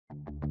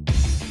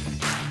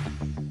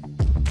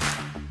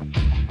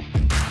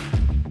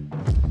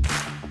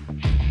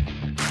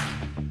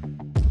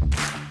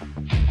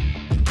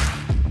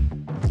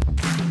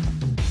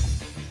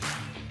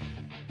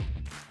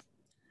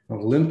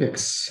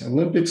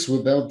Olympics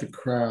without the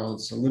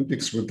crowds,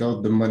 Olympics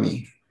without the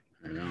money.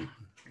 I know.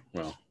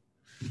 Well,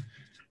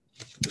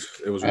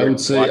 it was. I would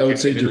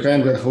say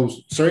Japan that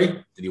host. Sorry,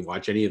 did you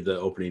watch any of the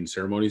opening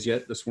ceremonies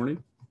yet this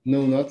morning?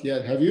 No, not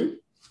yet. Have you?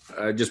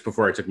 Just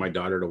before I took my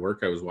daughter to work,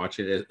 I was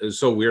watching it. It was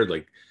so weird.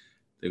 Like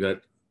they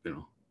got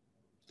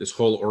this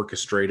whole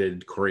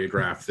orchestrated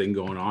choreographed thing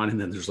going on,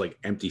 and then there's like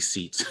empty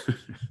seats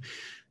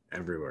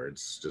everywhere.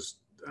 It's just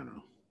I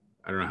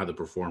don't know how the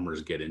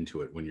performers get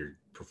into it when you're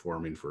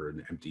performing for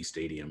an empty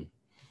stadium.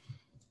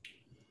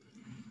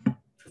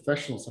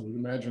 Professionals, I would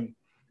imagine.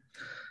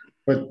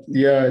 But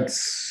yeah,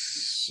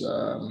 it's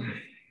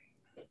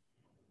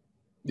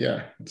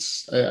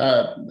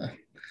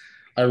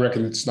I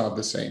reckon it's not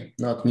the same,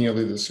 not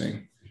nearly the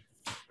same.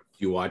 Do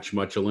you watch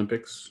much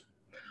Olympics?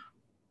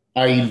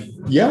 I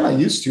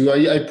used to.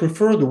 I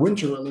prefer the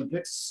Winter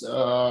Olympics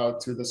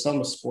to the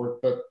summer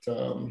sport, but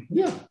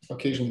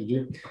occasionally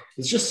do.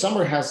 It's just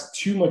summer has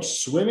too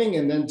much swimming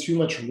and then too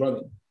much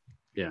running.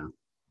 Yeah.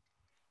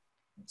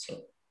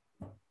 So,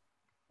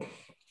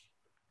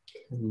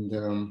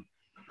 and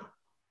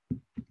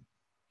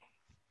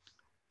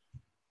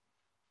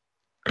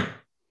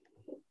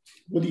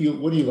what do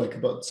you like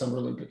about Summer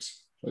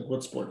Olympics? Like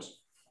what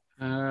sports?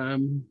 I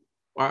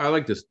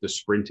like the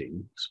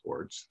sprinting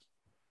sports.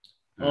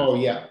 Oh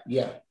yeah.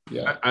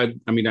 I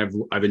mean,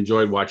 I've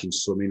enjoyed watching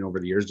swimming over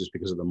the years just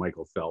because of the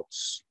Michael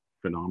Phelps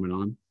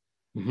phenomenon.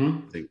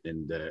 Mm-hmm.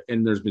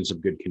 And there's been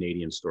some good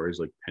Canadian stories,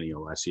 like Penny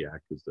Olesiak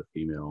is the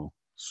female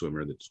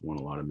swimmer that's won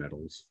a lot of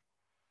medals.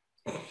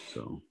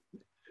 So,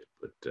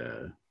 but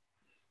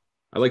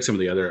I like some of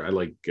the other. I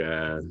like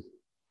the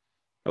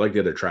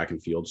other track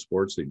and field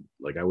sports.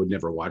 Like I would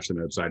never watch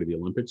them outside of the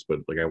Olympics, but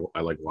like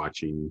I like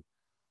watching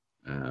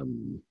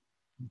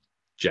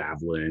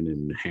javelin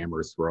and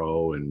hammer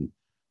throw and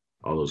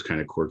all those kind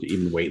of quirky,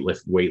 even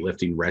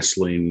weightlifting,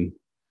 wrestling,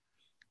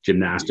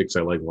 gymnastics.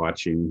 I like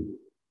watching.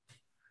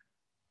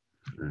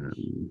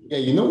 Yeah,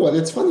 you know what?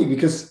 It's funny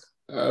because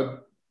I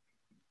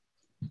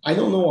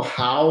don't know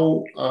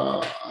how.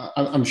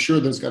 I'm sure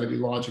there's got to be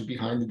logic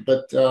behind it,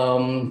 but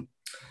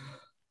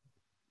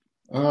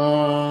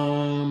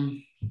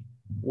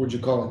what'd you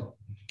call it?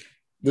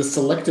 The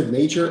selective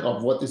nature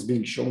of what is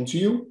being shown to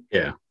you.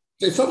 Yeah,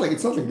 it's not like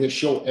they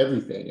show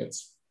everything.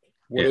 It's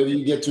whatever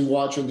you get to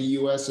watch on the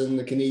U.S. and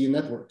the Canadian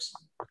networks.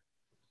 I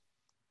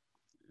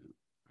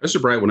was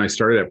surprised when I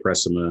started at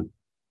Pressima,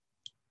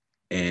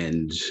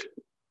 and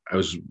I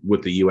was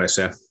with the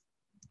USF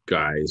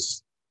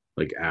guys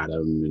like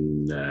Adam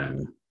and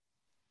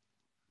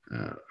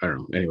I don't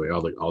know. Anyway,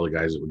 all the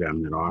guys that were down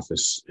in that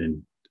office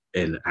and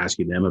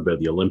asking them about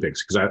the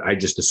Olympics, because I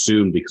just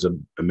assumed because of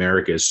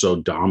America is so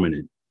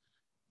dominant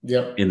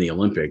in the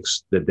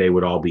Olympics that they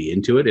would all be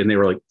into it, and they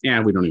were like, "Yeah,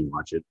 we don't even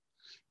watch it."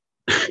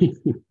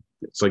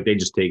 It's like they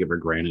just take it for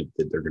granted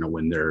that they're going to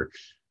win their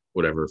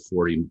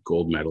 40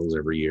 gold medals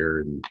every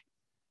year, and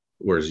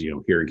whereas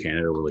here in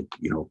Canada we're like,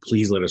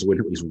 please let us win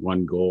at least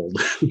one gold.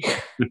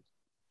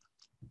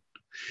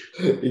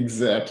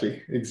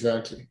 Exactly.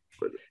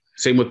 But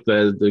same with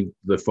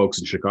the folks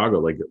in Chicago.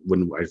 Like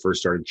when I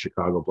first started,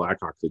 Chicago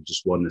Blackhawks had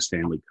just won the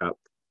Stanley Cup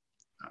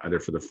either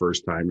for the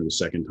first time or the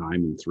second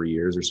time in 3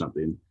 years or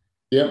something.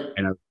 Yeah.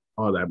 And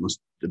that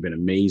must have been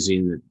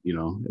amazing. That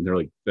and they're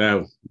like,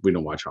 we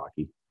don't watch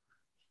hockey.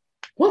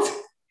 What?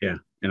 Yeah.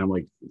 And I'm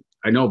like,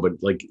 I know,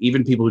 but like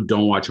even people who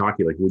don't watch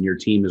hockey, like when your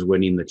team is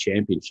winning the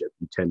championship,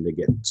 you tend to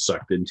get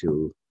sucked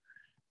into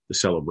the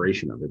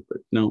celebration of it. But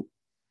no.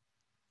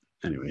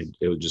 Anyway,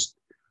 it was just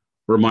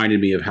reminded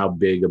me of how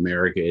big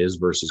America is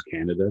versus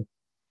Canada.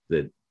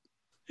 That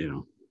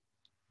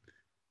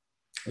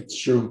it's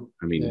true.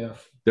 I mean,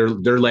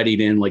 they're letting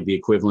in like the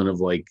equivalent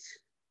of like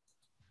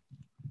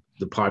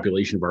the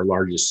population of our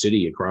largest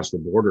city across the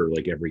border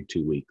like every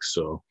 2 weeks.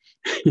 So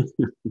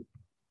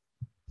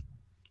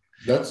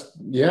that's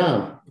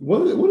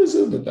What is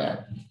it with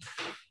that?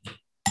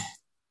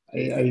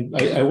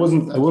 I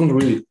wasn't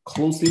really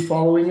closely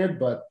following it,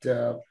 but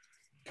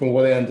from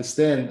what I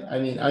understand, I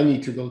mean, I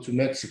need to go to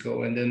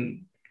Mexico and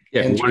then.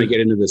 Yeah, if you want to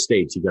get into the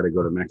States, you got to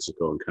go to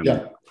Mexico and come.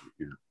 Yeah.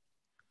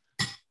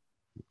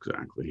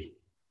 Exactly.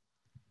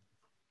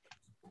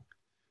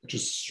 Which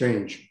is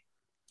strange.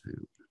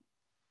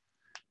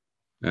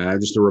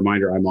 Just a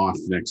reminder, I'm off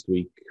next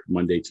week,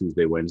 Monday,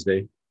 Tuesday,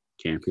 Wednesday,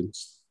 camping.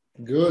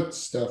 Good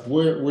stuff.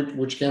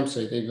 Which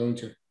campsite are you going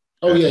to?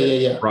 Oh,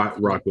 yeah.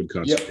 Rockwood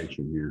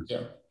Conservation,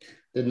 Yeah.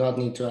 Did not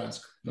need to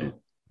ask. No. Yeah.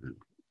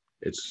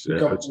 It's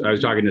I was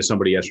talking to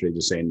somebody yesterday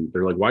just saying,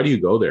 they're like, why do you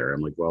go there?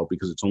 I'm like, well,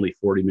 because it's only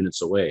 40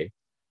 minutes away.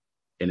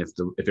 And if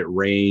it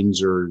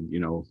rains or,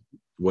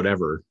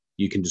 whatever,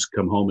 you can just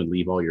come home and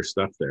leave all your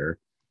stuff there.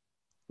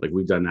 Like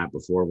we've done that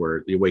before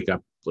where you wake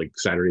up like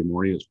Saturday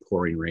morning, it's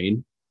pouring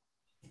rain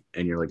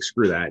and you're like,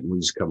 screw that. And we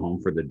just come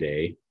home for the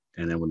day.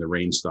 And then when the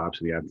rain stops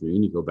in the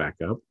afternoon, you go back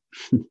up.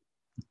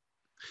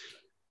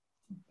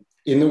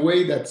 In a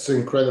way, that's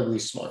incredibly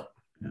smart.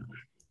 Yeah.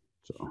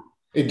 So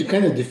it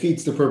kind of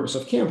defeats the purpose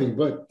of camping,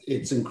 but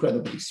it's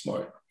incredibly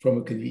smart from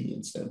a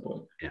convenience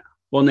standpoint. Yeah.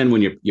 Well, and then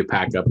when you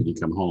pack up and you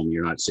come home,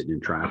 you're not sitting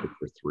in traffic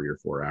for 3 or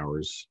 4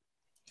 hours.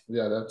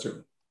 Yeah, that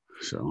too.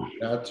 So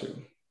that too.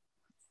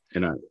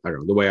 And I don't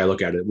know, the way I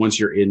look at it, once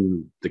you're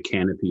in the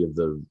canopy of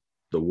the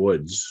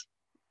woods,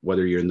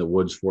 whether you're in the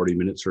woods 40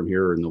 minutes from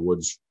here or in the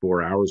woods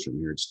 4 hours from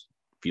here, it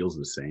feels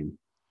the same.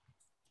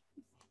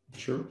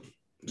 Sure.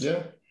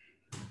 Yeah.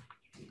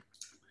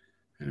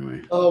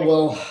 Anyway. Oh,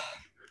 well,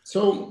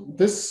 so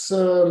this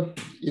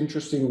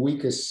interesting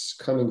week is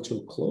coming to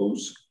a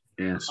close.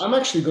 Yes. I'm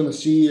actually going to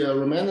see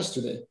Romanus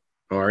today.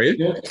 Oh, are you?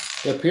 Yeah.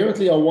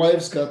 Apparently, our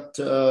wives got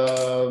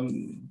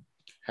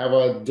have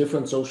a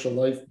different social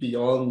life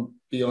beyond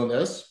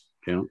us.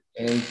 Yeah.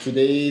 And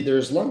today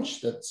there's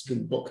lunch that's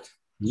been booked.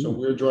 So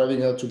we're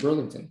driving out to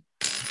Burlington.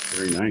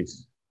 Very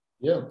nice.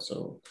 Yeah.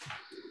 So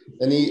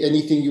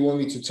anything you want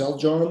me to tell,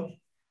 John?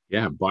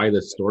 Yeah, buy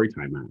the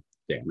Storytime app.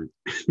 Damn it.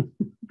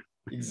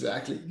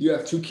 Exactly. You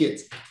have 2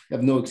 kids. You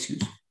have no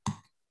excuse.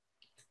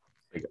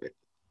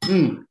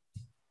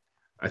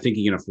 I think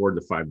you can afford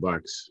the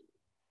 $5.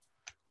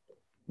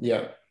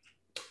 Yeah.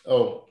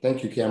 Oh,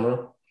 thank you,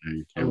 camera.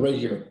 I'm right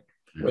here.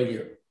 Yeah. Right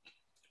here.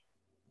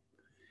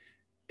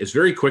 It's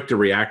very quick to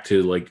react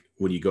to, like,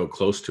 when you go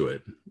close to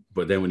it,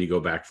 but then when you go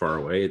back far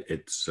away,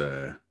 it's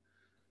not.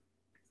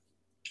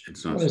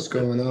 What is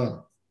going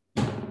on?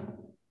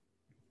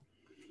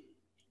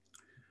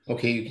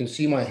 Okay, you can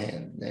see my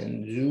hand.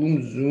 And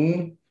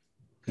zoom.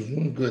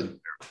 Good.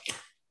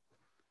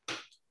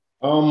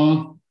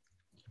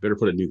 Better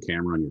put a new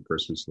camera on your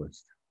Christmas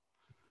list.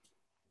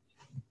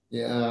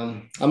 Yeah,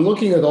 I'm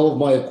looking at all of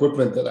my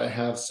equipment that I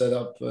have set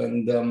up,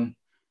 and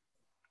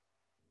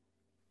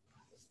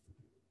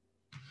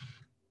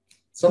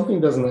something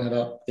doesn't add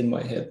up in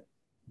my head.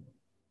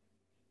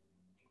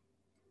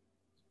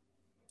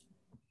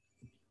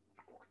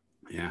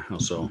 Yeah,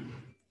 also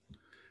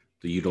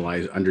the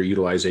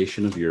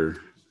underutilization of your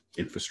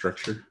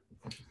infrastructure.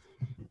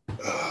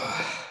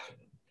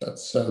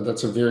 That's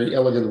a very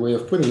elegant way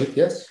of putting it.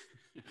 Yes,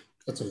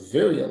 that's a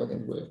very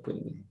elegant way of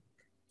putting it.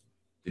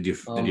 Did you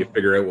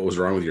figure out what was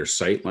wrong with your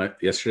site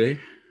yesterday?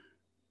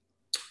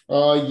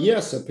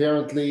 Yes,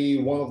 apparently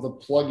one of the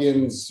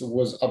plugins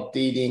was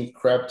updating,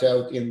 crapped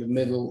out in the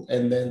middle,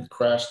 and then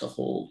crashed the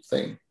whole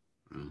thing.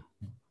 Oh.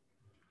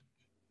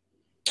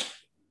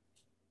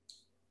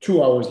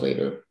 2 hours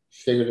later,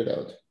 figured it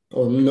out.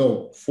 Oh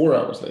no, 4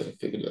 hours later,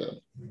 figured it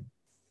out.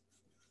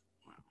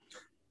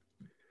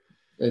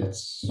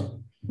 It's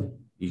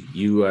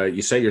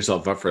you set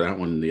yourself up for that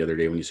one the other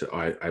day when you said,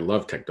 "Oh, I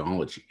love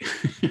technology."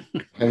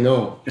 I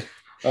know,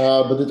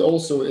 but it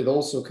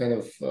also kind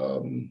of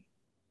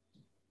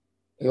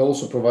it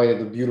also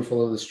provided a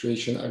beautiful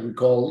illustration. I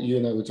recall you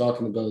and I were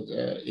talking about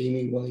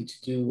Amy wanting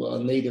to do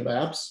native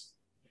apps.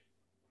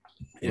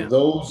 Yeah.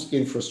 Those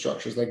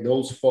infrastructures, like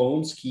those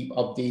phones, keep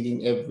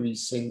updating every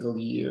single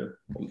year,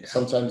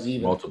 sometimes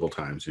even multiple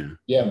times.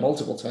 Yeah,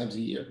 multiple times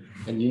a year,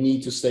 and you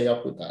need to stay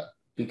up with that,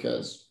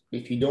 because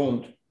if you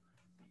don't,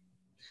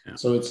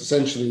 so it's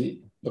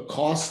essentially the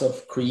cost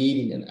of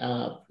creating an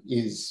app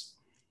is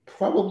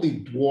probably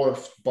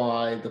dwarfed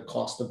by the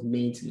cost of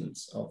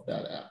maintenance of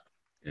that app.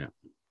 Yeah.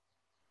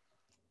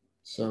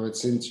 So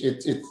it's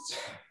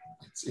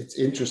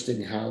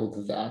interesting how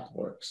that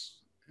works.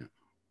 Yeah.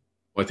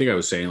 Well, I think I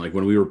was saying, like,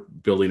 when we were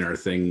building our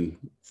thing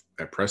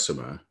at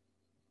Pressima,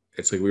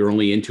 it's like we were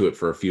only into it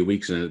for a few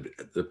weeks, and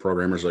the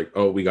programmer's like,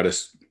 "Oh, we got to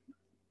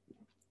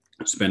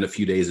spend a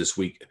few days this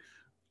week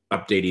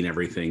updating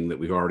everything that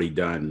we've already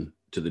done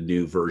to the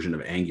new version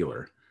of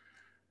Angular."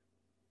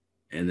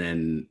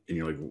 And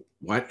you're like,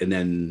 "What?" And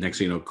then next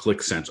thing you know,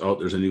 ClickSense. Oh,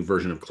 there's a new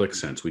version of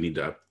ClickSense. We need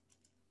to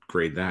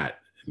upgrade that.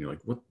 And you're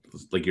like, "What?"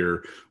 Like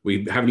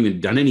we haven't even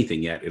done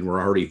anything yet, and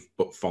we're already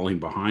falling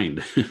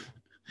behind.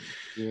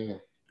 Yeah,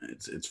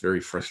 it's very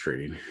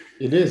frustrating.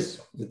 It is.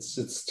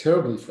 It's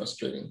terribly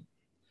frustrating,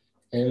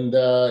 and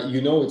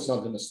it's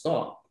not going to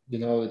stop.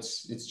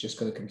 It's just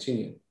going to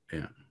continue.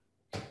 Yeah.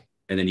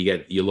 And then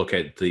you look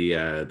at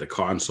the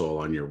console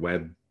on your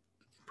web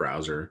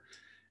browser,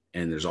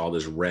 and there's all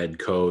this red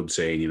code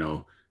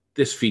saying,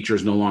 this feature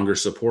is no longer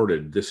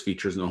supported. This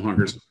feature is no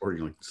longer supported.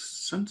 You're like,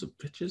 sons of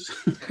bitches.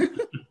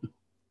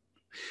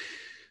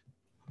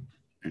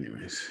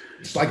 Anyways,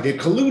 it's like they're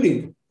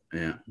colluding.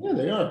 Yeah. Yeah,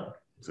 they are.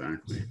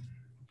 Exactly.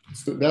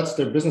 That's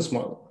their business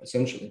model,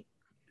 essentially.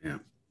 Yeah.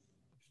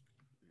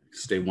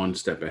 Stay one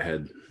step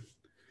ahead.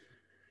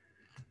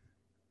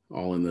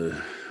 All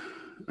under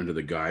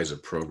the guise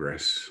of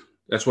progress.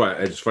 That's why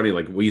it's funny.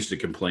 Like, we used to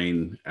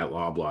complain at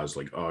Loblaws,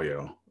 like,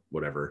 "Oh,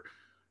 whatever.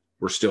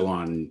 We're still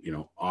on,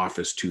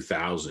 Office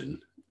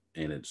 2000,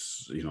 and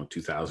it's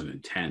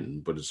 2010."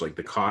 But it's like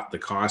the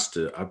cost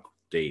to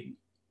update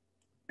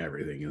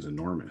everything is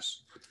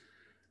enormous.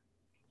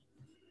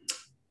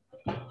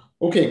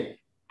 Okay,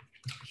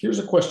 here's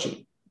a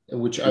question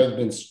which I've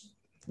been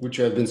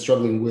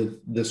struggling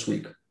with this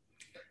week.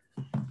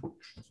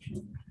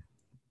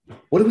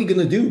 What are we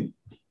gonna do?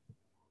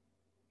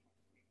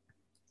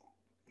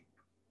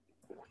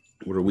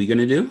 What are we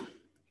gonna do?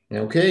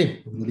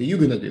 Okay, what are you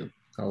gonna do?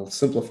 I'll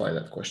simplify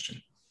that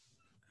question.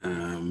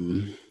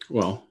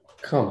 Well,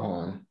 come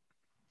on.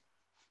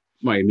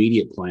 my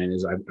immediate plan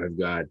is I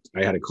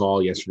had a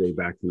call yesterday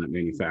back from that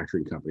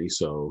manufacturing company.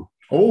 So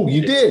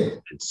you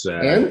did.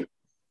 And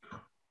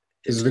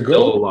it's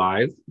still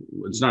alive.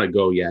 It's not a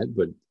go yet,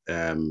 but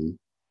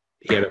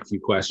he had a few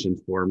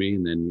questions for me,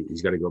 and then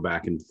he's got to go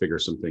back and figure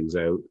some things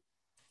out,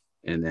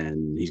 and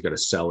then he's got to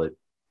sell it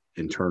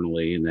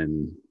internally, and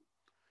then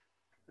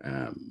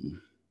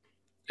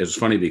it was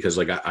funny because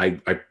like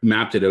I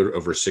mapped it out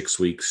over 6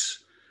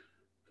 weeks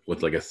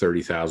with like a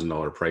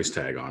 $30,000 price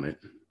tag on it.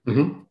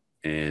 Mm-hmm.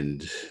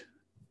 And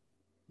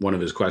one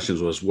of his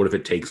questions was, what if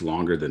it takes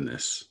longer than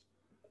this?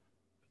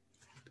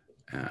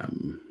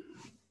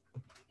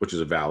 Which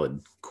is a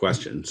valid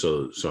question.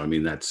 So I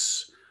mean,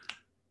 that's,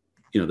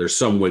 there's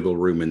some wiggle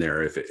room in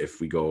there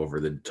if we go over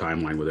the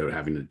timeline without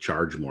having to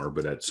charge more,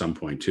 but at some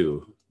point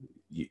too,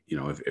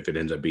 if it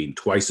ends up being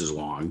twice as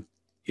long,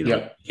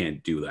 you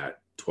can't do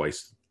that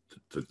twice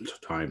the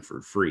time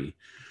for free.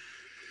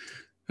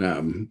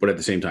 But at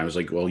the same time, it's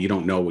like, well, you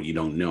don't know what you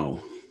don't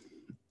know.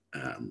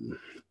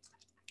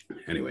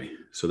 Anyway,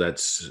 so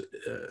that's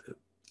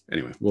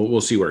anyway.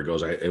 We'll see where it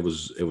goes. It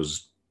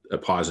was a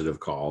positive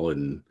call,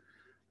 and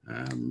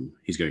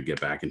he's going to get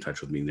back in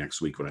touch with me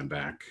next week when I'm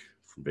back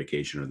from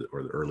vacation,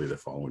 or early the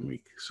following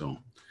week. So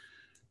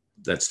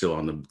that's still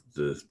on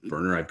the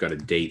burner. I've got a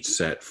date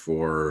set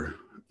for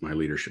my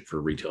Leadership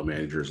for Retail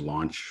Managers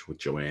launch with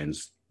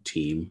Joanne's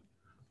team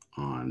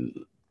on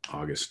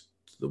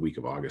the week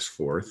of August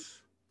 4th.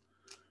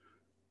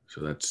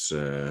 So that's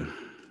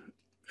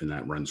and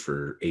that runs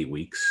for 8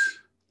 weeks.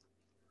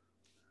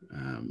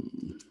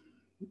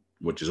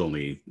 Which is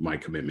only my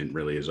commitment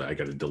really is I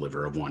got to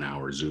deliver a 1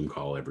 hour Zoom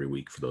call every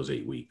week for those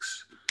 8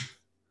 weeks.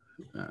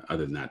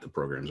 Other than that, the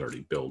program's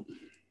already built.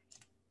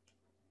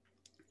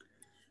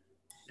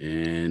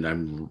 And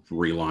I'm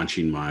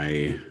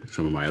relaunching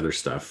some of my other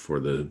stuff for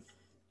the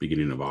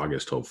beginning of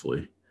August,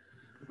 hopefully.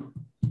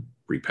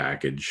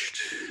 Repackaged,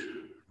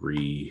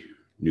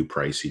 new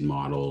pricing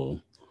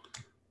model,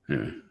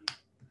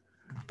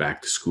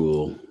 back to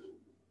school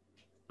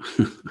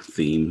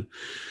theme.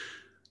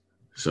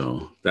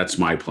 So that's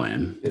my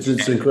plan. It's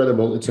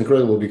incredible. It's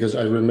incredible because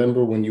I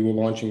remember when you were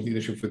launching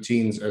Leadership for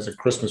Teens as a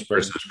Christmas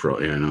present.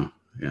 Yeah, I know.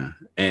 Yeah.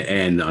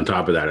 And on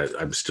top of that,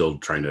 I'm still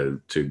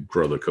trying to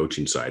grow the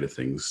coaching side of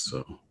things.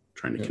 So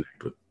trying to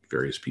connect with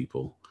various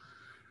people.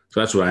 So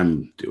that's what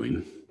I'm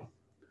doing.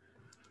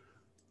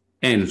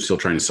 And still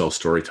trying to sell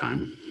story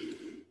time.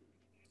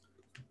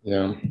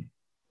 Yeah.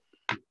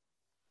 I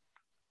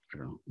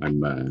don't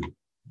know.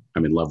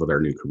 I'm in love with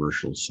our new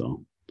commercials.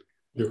 So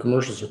your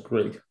commercials are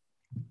great.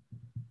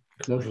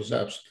 Commercials are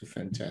absolutely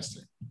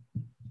fantastic.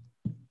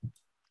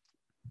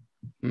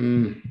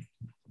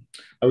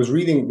 I was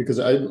reading because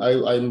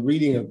I'm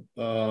reading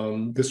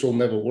This Will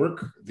Never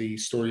Work, the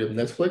story of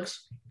Netflix.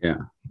 Yeah.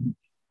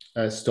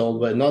 As told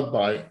by not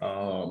by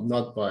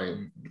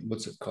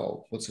what's it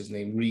called? What's his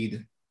name?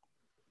 Reed.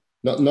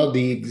 Not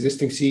the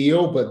existing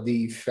CEO, but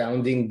the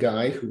founding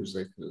guy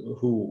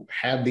who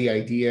had the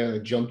idea,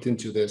 jumped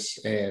into this,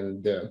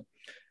 and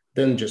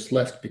then just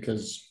left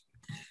because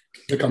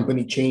the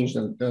company changed,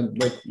 and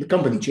the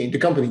company changed. The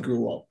company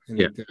grew up,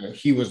 and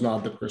he was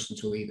not the person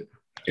to lead it.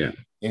 Yeah,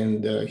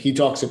 and he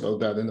talks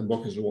about that in the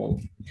book as well.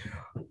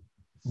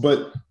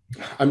 But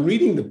I'm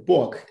reading the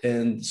book,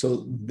 and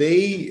so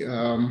they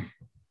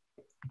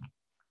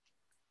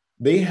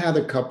had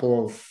a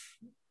couple of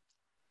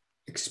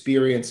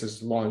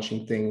experiences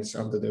launching things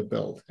under their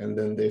belt, and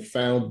then they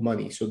found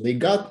money. So they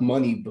got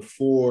money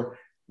before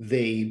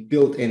they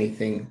built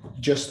anything,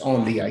 just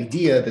on the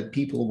idea that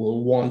people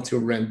will want to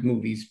rent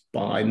movies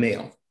by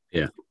mail.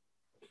 Yeah.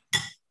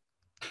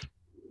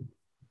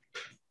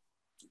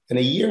 And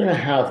a year and a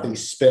half they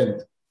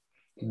spent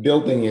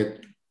building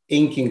it,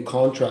 inking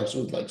contracts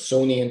with like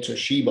Sony and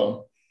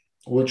Toshiba,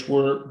 which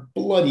were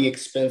bloody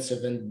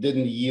expensive and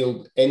didn't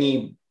yield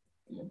any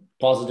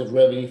positive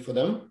revenue for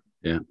them.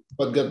 Yeah.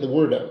 But got the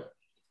word out.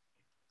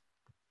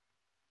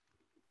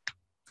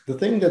 The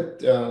thing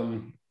that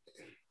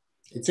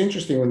it's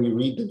interesting when you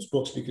read those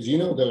books, because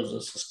those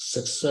are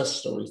success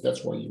stories.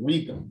 That's why you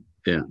read them.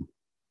 Yeah.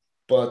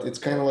 But it's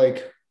kind of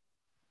like,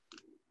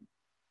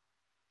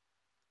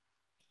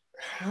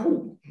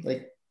 how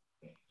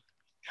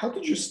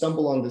did you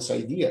stumble on this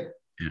idea?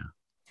 Yeah.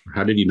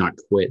 How did you not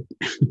quit?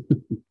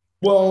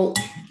 Well,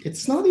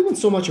 it's not even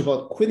so much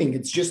about quitting.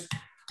 It's just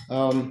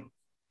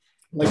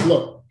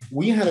look,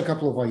 we had a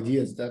couple of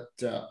ideas that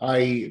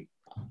I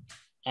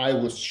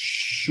was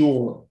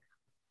sure,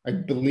 I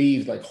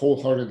believe, like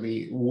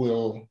wholeheartedly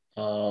will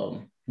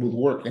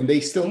work, and they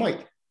still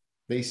might.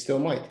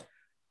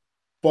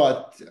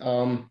 But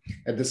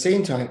at the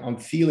same time, I'm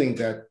feeling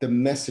that the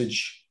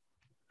message.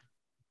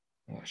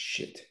 Oh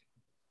shit!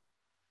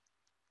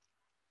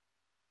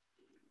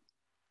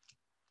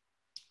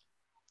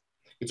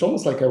 It's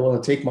almost like I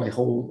want to take my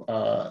whole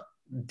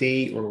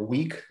day or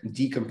week,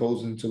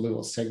 decompose into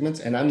little segments,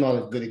 and I'm not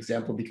a good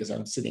example because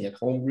I'm sitting at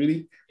home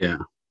really. Yeah.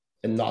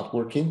 And not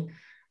working,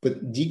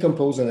 but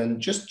decompose and then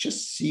just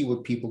see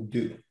what people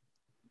do.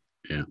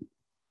 Yeah.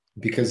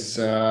 Because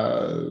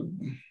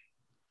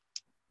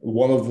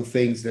one of the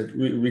things that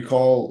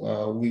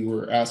recall we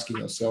were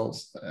asking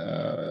ourselves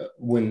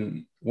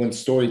when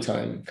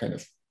Storytime kind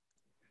of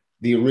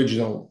the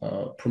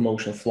original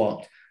promotion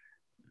flopped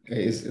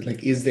is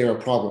like, is there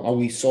a problem? Are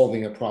we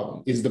solving a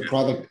problem? Is the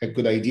product a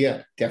good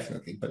idea?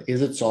 Definitely. But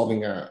is it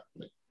solving a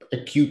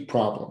acute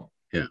problem?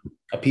 Yeah.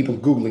 Are people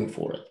Googling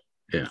for it?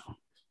 Yeah.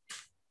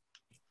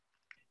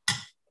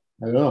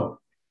 I don't know.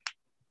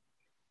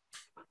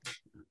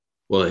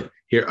 Well,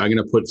 here, I'm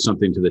going to put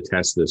something to the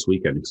test this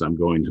weekend because I'm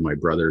going to my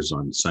brother's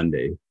on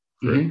Sunday.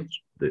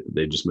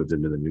 They just moved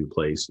into the new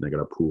place and they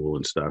got a pool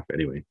and stuff.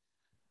 Anyway,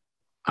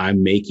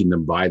 I'm making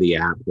them buy the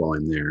app while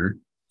I'm there.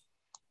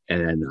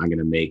 And then I'm going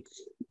to make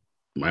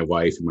my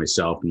wife and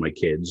myself and my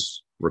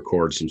kids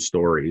record some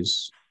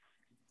stories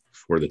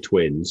for the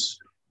twins.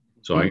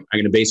 So I'm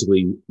going to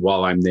basically,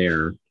 while I'm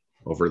there,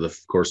 over the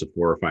course of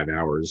 4 or 5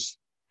 hours,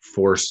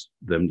 force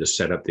them to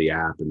set up the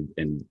app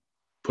and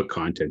put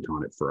content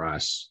on it for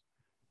us,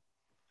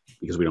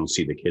 because we don't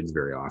see the kids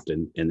very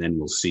often. And then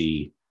we'll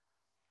see,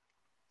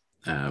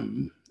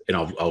 and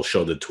I'll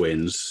show the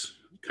twins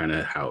kind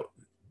of how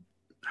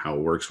it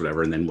works,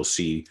 whatever. And then we'll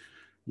see,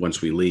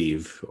 once we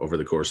leave over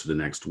the course of the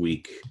next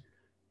week,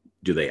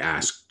 do they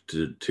ask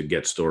to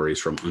get stories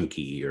from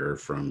Unky or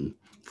from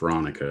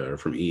Veronica or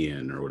from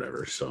Ian or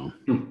whatever. So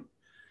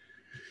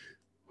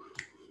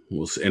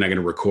we'll see. And I'm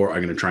going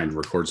to try and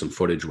record some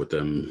footage with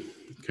them,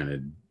 kind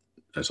of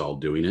us all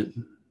doing it.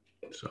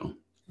 So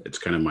it's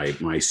kind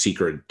of my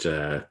secret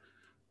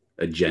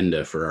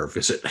agenda for our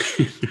visit.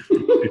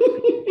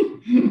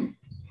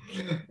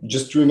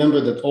 Just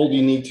remember that all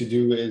you need to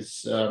do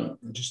is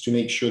just to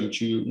make sure that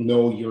you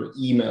know your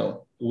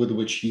email with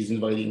which he's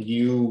inviting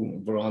you,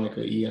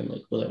 Veronica, Ian,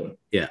 like whatever.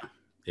 Yeah,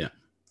 yeah.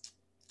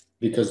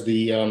 Because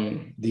the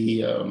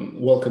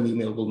welcome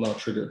email will not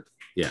trigger.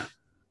 Yeah,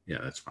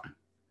 that's fine.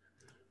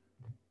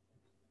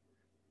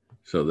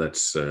 So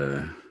that's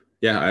I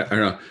don't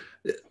know.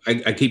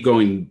 I keep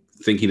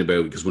thinking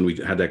about, because when we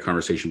had that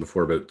conversation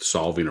before about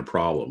solving a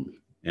problem,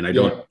 and I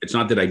don't. Yeah. It's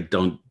not that I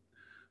don't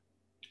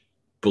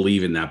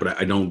believe in that,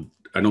 but I don't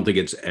think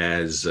it's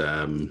as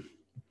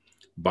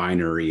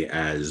binary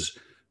as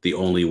the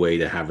only way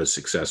to have a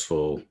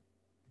successful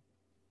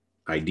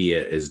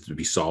idea is to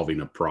be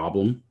solving a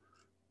problem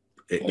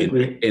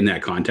in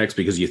that context,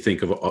 because you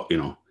think of,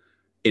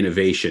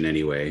 innovation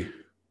anyway.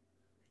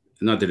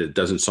 Not that it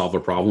doesn't solve a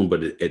problem,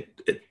 but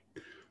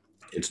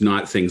it's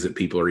not things that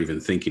people are even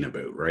thinking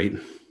about, right?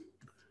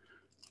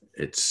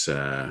 It's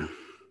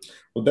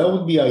well, that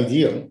would be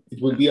ideal.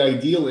 It would be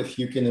ideal if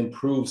you can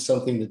improve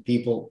something that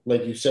people,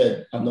 like you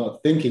said, are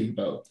not thinking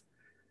about.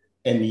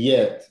 And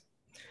yet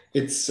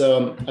it's,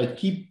 I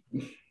keep,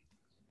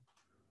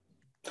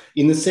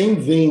 in the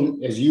same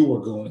vein as you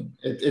were going,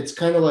 it's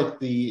kind of like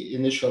the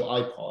initial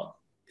iPod.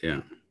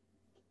 Yeah.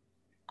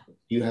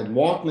 You had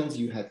Walkmans,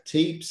 you had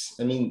tapes.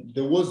 I mean,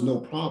 there was no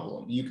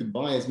problem. You could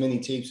buy as many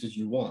tapes as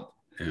you want.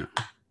 Yeah.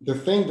 The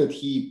thing that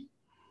he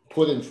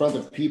put in front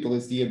of people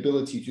is the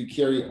ability to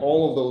carry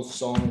all of those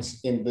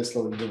songs in this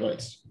little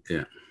device.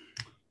 Yeah.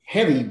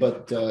 Heavy,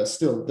 but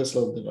still this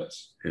little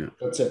device. Yeah.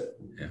 That's it.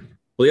 Yeah.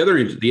 Well,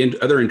 the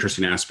other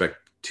interesting aspect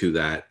to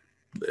that,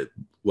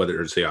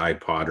 whether it's the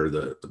iPod or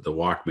the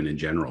Walkman in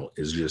general,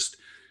 is just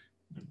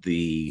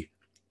the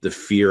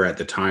fear at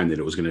the time that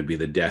it was going to be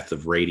the death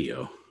of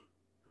radio.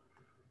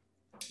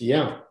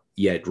 Yeah.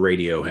 Yet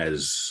radio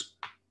has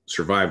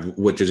survived,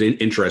 which is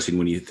interesting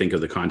when you think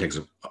of the context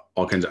of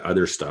all kinds of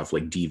other stuff,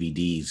 like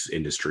DVDs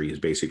industry has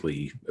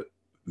basically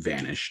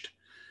vanished.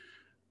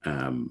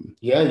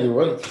 Yeah, you're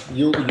right.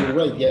 You're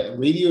right. Yeah,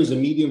 radio as a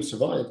medium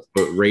survived.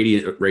 But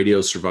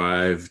radio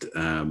survived.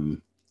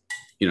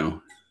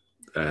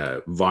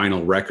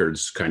 Vinyl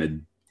records kind of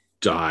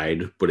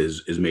died, but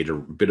is made a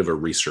bit of a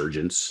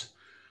resurgence.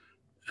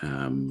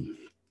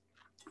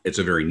 It's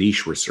a very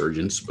niche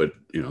resurgence, but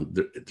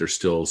there's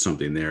still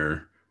something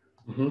there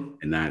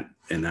in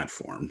that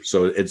form.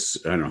 So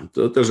it's, I don't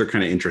know, those are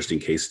kind of interesting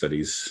case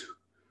studies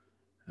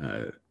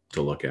to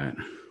look at.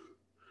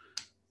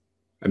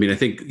 I mean, I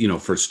think,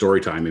 for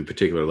Storytime in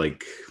particular,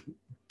 like,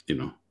 I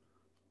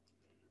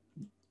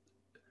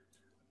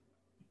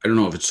don't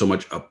know if it's so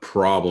much a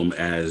problem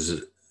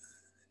as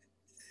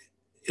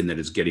in that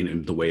it's getting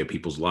in the way of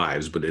people's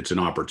lives, but it's an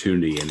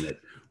opportunity in that,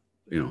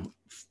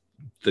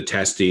 the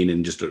testing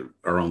and just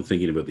our own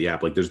thinking about the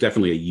app, like there's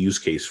definitely a use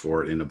case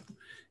for it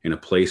in a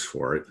place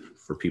for it,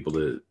 for people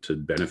to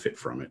benefit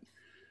from it.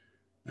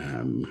 But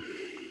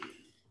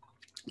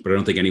I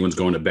don't think anyone's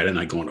going to bed at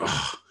night going,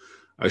 oh,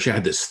 I wish I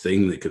had this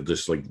thing that could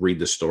just like read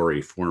the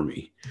story for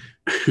me.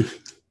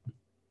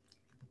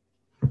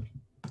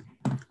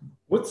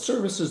 What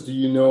services do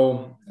you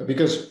know?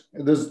 Because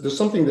there's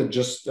something that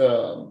just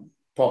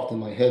popped in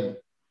my head.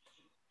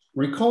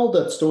 Recall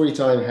that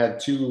Storytime had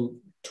 2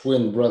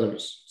 twin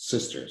brothers,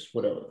 sisters,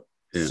 whatever,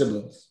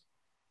 siblings.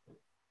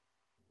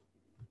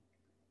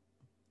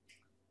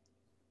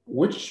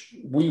 Which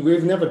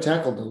we've never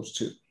tackled those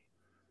 2.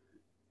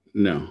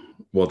 No.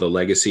 Well, the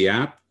legacy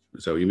app,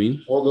 is that what you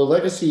mean? Well, the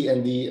legacy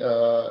and the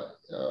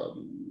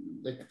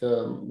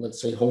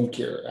let's say home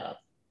care app.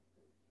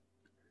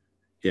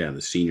 Yeah,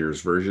 the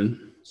seniors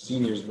version.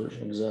 Seniors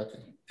version, exactly.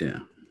 Yeah.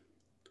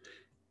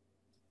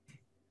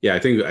 Yeah, I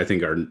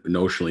think our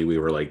notionally we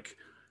were like,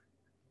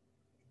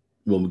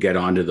 we'll get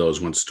onto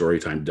those once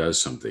Storytime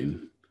does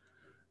something.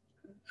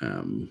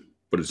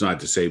 But it's not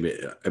to say,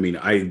 I mean,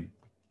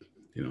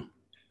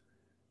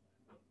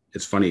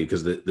 it's funny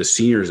because the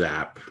seniors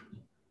app,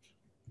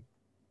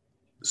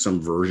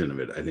 some version of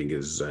it, I think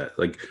is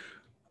like,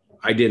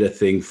 I did a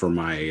thing for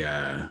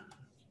my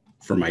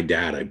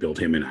dad. I built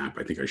him an app.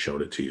 I think I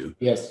showed it to you.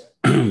 Yes.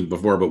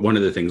 Before, but one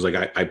of the things, like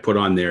I put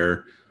on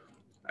there,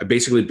 I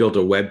basically built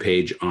a web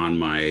page on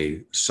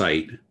my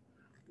site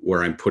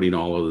where I'm putting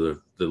all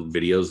of the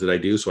videos that I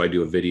do. So I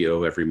do a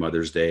video every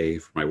Mother's Day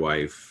for my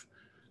wife.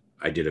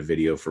 I did a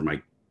video for my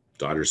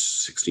daughter's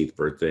 16th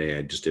birthday.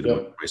 I just did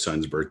one for my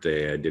son's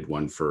birthday. I did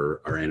one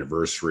for our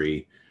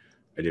anniversary.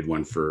 I did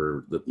one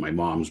for my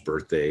mom's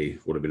birthday,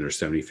 would have been her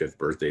 75th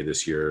birthday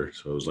this year.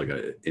 So it was like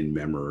a in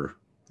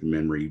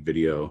memory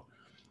video.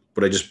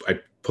 But I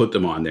put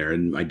them on there,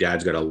 and my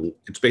dad's got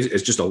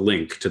it's just a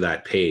link to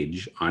that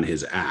page on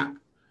his app.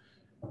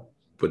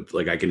 But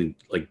like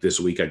this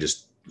week I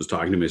just was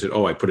talking to him. I said,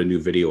 "Oh, I put a new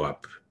video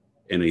up,"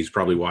 and he's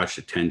probably watched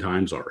it 10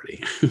 times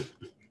already.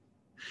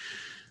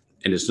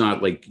 And it's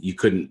not like you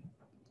couldn't.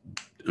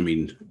 I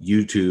mean,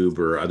 YouTube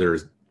or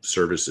other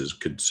services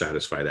could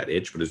satisfy that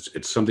itch, but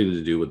it's something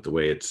to do with the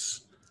way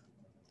it's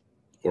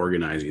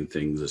organizing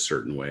things a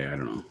certain way. I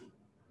don't know.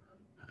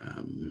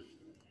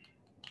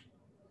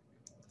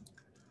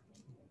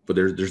 But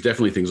there's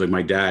definitely things like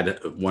my dad,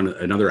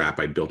 another app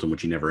I built him,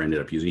 which he never ended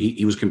up using.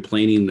 He was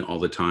complaining all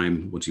the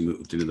time once he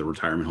moved into the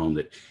retirement home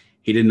that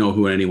he didn't know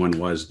who anyone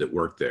was that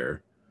worked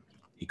there.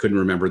 He couldn't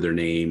remember their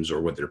names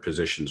or what their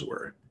positions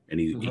were. And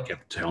he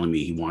kept telling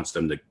me he wants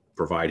them to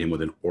provide him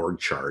with an org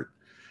chart.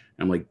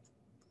 And I'm like,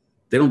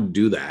 they don't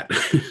do that.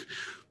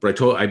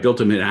 But I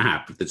built him an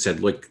app that said,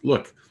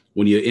 look,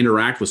 when you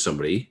interact with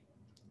somebody,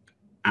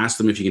 ask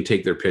them if you can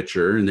take their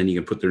picture, and then you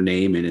can put their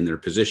name in their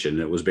position.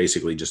 And it was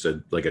basically just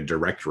a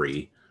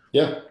directory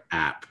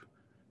app.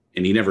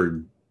 And he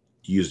never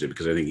used it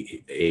because I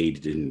think he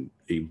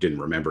didn't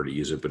remember to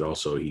use it, but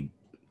also he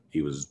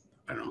was,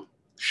 I don't know,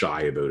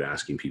 shy about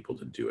asking people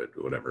to do it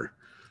or whatever.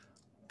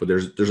 But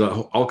there's a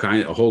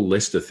whole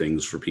list of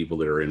things for people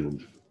that are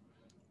in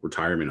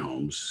retirement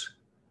homes.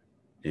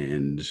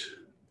 And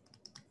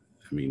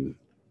I mean,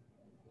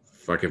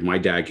 fuck, if my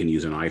dad can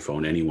use an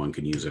iPhone, anyone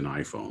can use an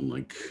iPhone.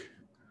 Like,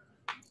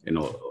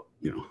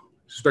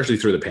 especially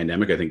through the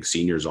pandemic, I think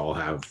seniors all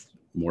have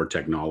more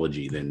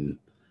technology than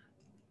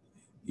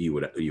you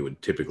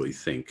would typically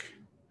think.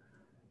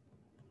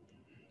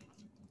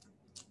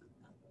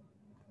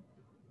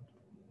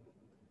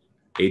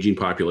 Aging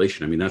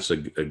population. I mean, that's a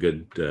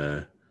good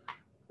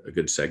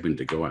segment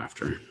to go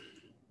after.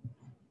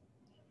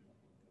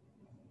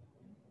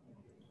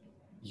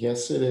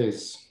 Yes, it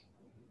is.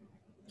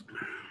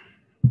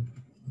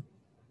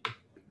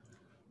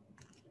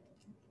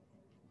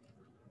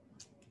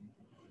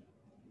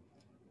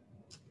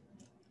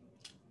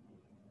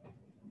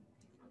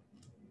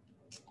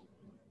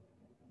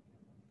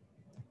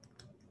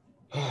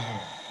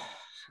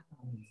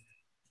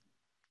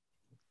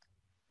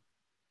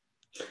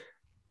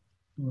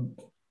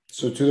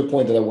 So to the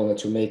point that I wanted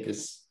to make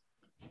is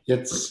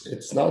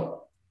it's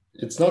not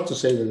to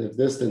say that if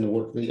this didn't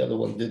work, the other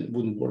one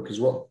wouldn't work as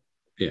well.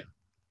 Yeah.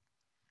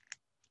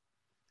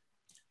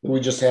 We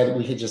just had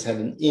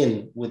an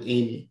in with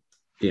Amy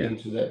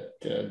into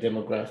that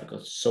demographic,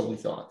 or so we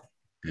thought.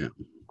 Yeah.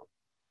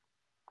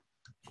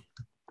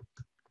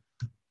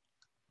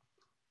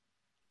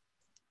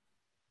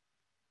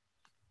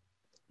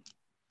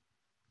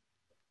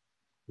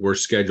 We're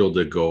scheduled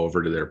to go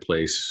over to their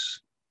place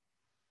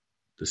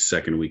the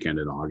second weekend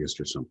in August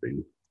or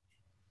something.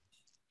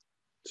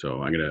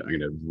 So I'm gonna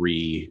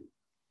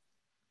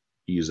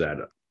use that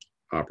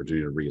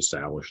opportunity to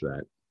reestablish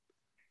that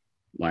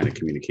line of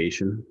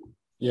communication.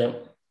 Yeah.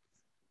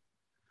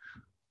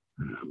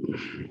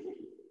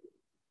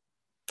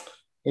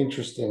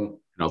 Interesting.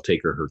 And I'll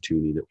take her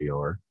toonie that we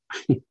are.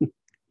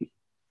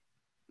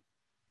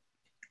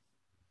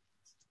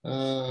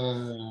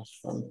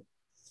 Fun.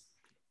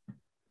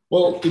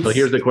 Well,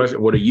 here's the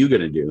question: what are you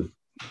going to do?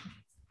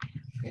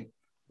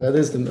 That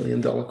is the $1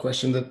 million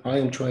question that I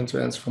am trying to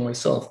answer for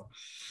myself,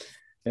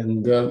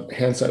 and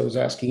hence I was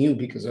asking you,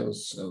 because I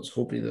was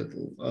hoping that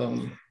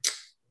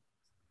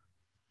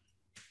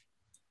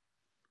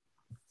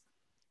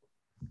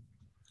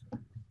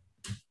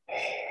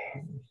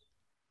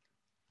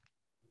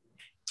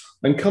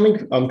I'm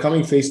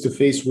coming face to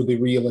face with the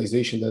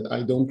realization that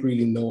I don't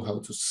really know how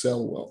to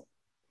sell well.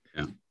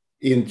 Yeah.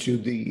 into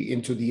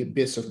the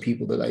abyss of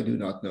people that I do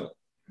not know.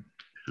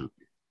 Yeah.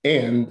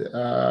 And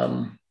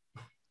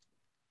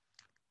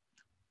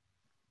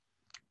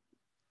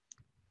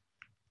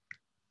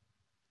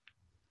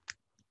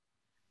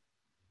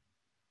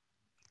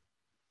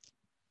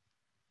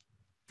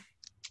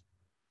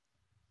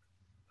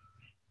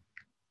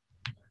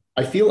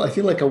I feel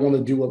like I want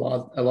to do a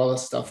lot of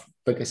stuff,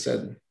 like I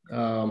said,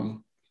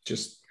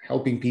 just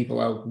helping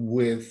people out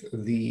with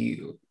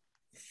the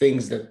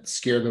things that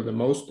scare them the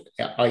most,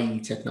 i.e.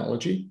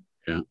 technology.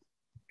 Yeah.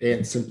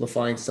 And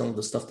simplifying some of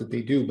the stuff that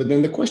they do. But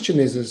then the question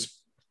is,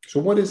 so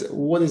what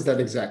is that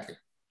exactly?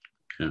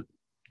 Yeah.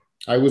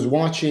 I was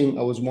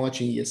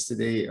watching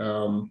yesterday.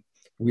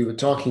 We were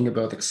talking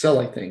about Excel,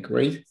 I think,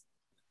 right?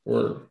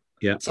 Or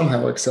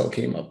somehow Excel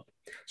came up.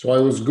 So I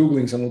was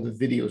Googling some of the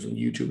videos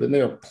on YouTube, and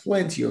there are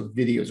plenty of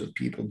videos of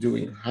people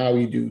doing how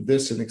you do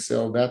this in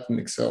Excel, that in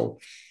Excel,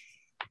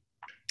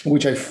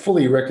 which I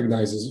fully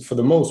recognize is, for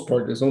the most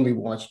part, is only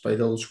watched by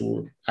those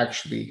who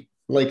actually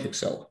like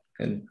Excel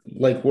and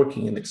like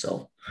working in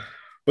Excel.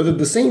 But at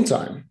the same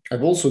time,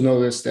 I've also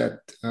noticed that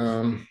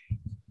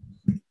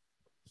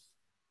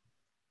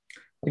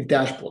like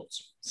dashboards,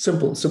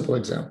 simple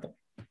example.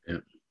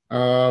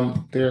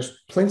 There's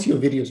plenty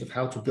of videos of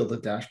how to build a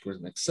dashboard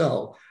in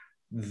Excel.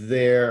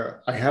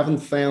 I haven't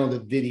found a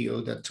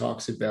video that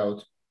talks about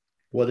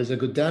what is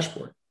a good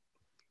dashboard.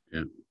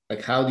 Yeah.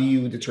 Like, how do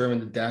you determine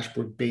the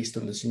dashboard based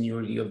on the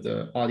seniority of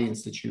the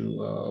audience that you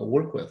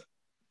work with?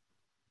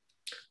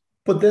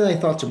 But then I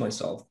thought to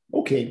myself,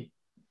 okay,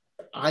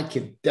 I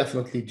could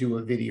definitely do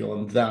a video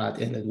on that,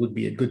 and it would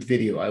be a good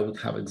video. I would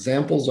have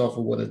examples of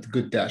what a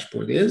good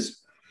dashboard is.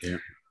 Yeah.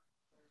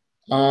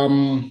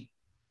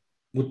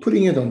 Would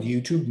putting it on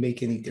YouTube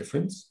make any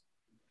difference?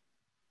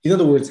 In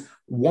other words,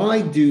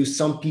 why do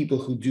some people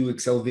who do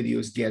Excel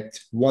videos get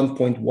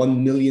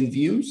 1.1 million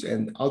views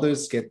and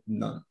others get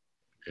none?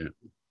 Yeah.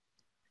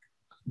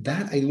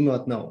 That I do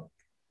not know.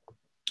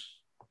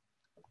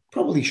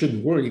 Probably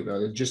shouldn't worry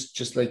about it.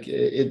 Just like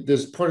it,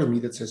 there's part of me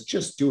that says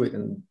just do it,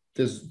 and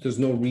there's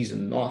no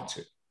reason not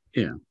to.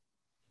 Yeah.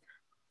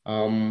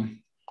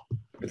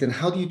 But then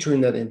how do you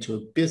turn that into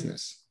a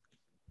business?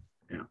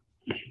 Yeah.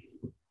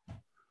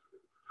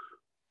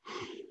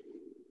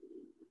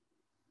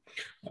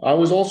 I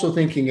was also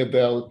thinking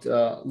about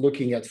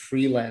looking at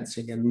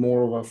freelancing, and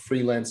more of a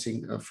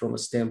freelancing from a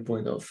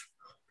standpoint of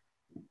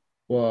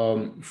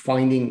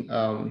finding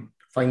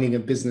a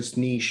business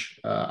niche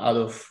out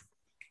of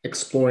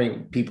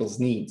exploring people's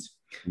needs.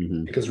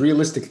 Mm-hmm. Because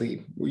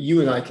realistically,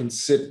 you and I can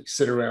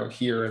sit around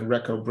here and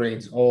wreck our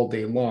brains all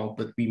day long,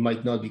 but we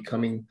might not be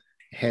coming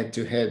head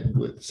to head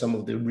with some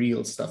of the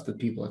real stuff that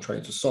people are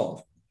trying to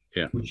solve.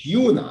 Yeah. Which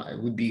you and I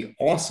would be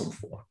awesome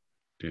for.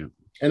 Yeah.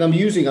 And I'm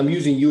using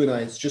you and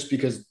I. It's just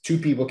because two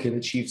people can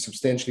achieve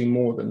substantially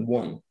more than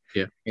one.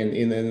 Yeah.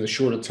 In a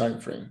shorter time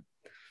frame.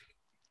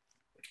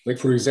 Like,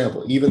 for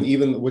example,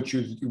 even what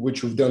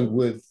you've done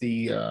with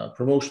the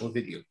promotional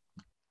video.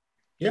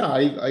 Yeah,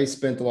 I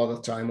spent a lot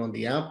of time on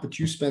the app, but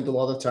you spent a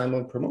lot of time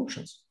on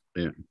promotions.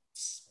 Yeah.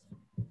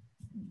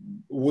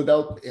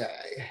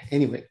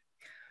 Anyway.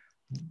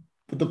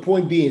 But the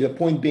point being,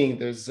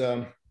 there's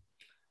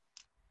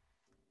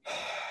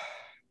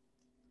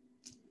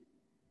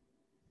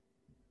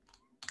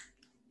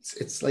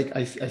it's like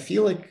I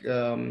feel like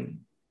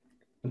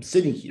I'm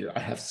sitting here. I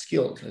have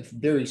skills. I have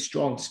very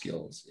strong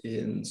skills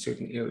in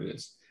certain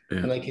areas,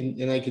 and I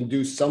can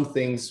do some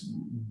things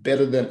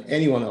better than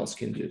anyone else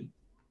can do.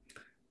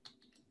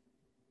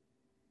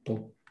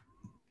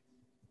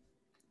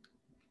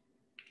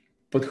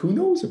 But who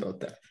knows about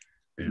that?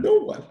 Yeah. No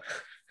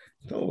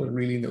one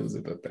really knows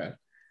about that.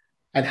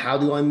 And how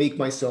do I make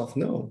myself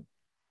known?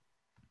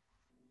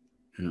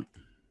 Yeah.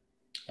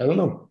 I don't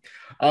know.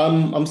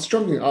 I'm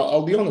struggling.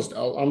 I'll be honest.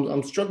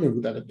 I'm struggling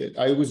with that a bit.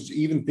 I was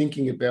even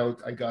thinking about,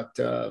 I got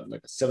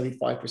like a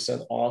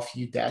 75% off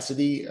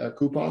Udacity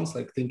coupons,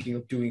 like thinking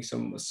of doing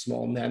some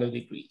small nano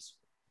degrees.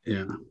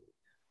 Yeah. I'm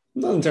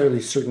not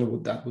entirely certain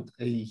what that would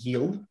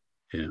yield.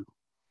 Yeah.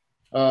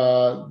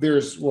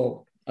 There's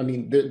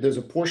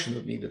a portion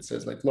of me that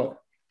says like, look,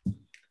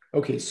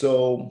 okay,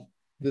 so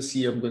this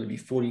year I'm going to be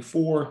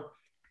 44.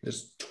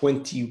 There's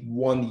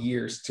 21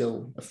 years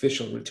till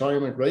official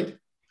retirement, right?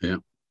 Yeah.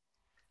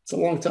 It's a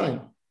long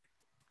time.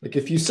 Like,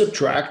 if you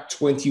subtract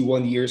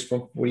 21 years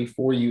from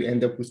 44, you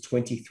end up with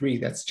 23.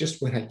 That's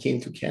just when I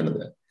came to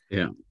Canada.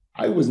 Yeah.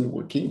 I wasn't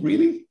working,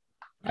 really.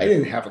 I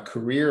didn't have a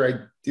career.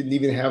 I didn't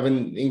even have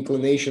an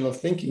inclination of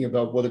thinking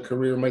about what a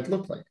career might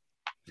look like.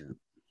 Yeah.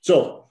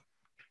 So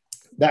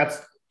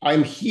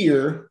I'm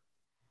here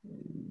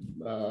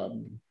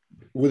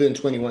within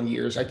 21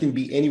 years. I can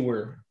be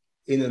anywhere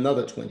in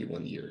another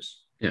 21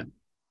 years. Yeah.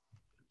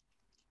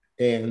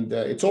 And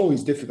it's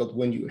always difficult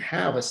when you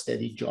have a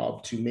steady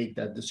job to make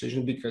that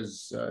decision,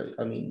 because,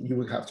 you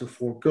would have to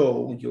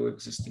forego your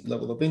existing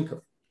level of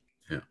income.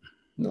 Yeah.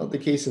 Not the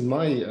case in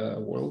my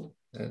world,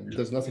 and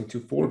there's nothing to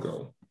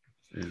forego.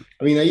 Yeah.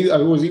 I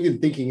was even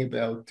thinking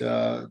about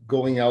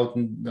going out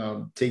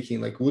and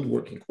taking like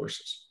woodworking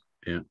courses.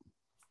 Yeah.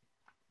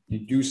 You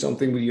do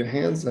something with your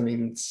hands.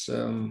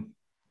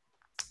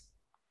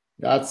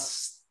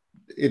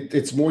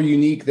 It's more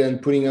unique than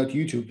putting out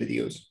YouTube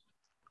videos.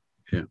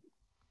 Yeah.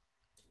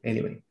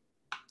 Anyway,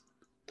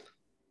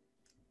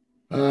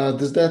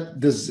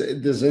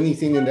 does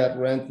anything in that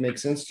rant make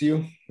sense to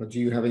you? Or do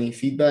you have any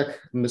feedback,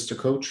 Mr.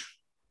 Coach?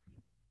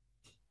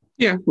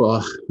 Yeah,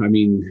 well, I'm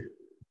in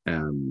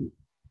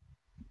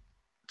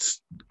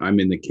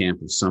the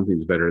camp of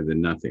something's better than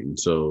nothing.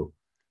 So,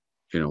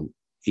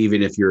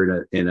 even if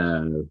you're in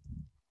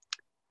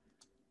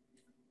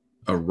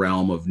a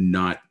realm of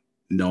not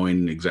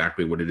knowing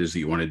exactly what it is that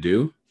you want to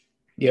do,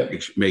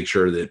 make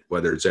sure that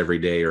whether it's every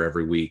day or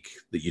every week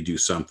that you do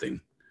something,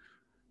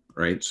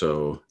 right?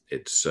 So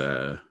it's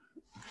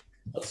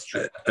that's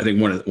true. I think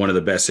one of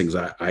the best things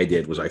I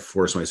did was I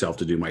forced myself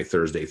to do my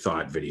Thursday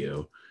thought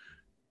video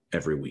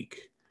every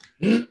week.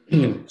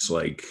 It's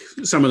like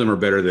some of them are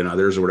better than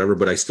others or whatever,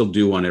 but I still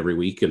do one every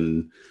week.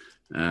 And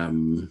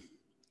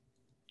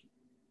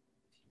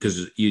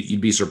because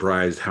you'd be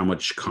surprised how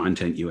much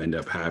content you end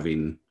up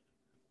having.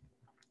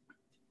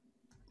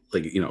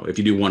 Like, you know, if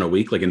you do one a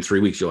week, like in 3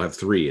 weeks, you'll have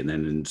 3. And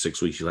then in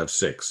 6 weeks, you'll have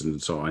 6.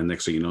 And so on.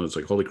 Next thing you know, it's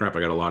like, holy crap, I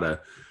got a lot of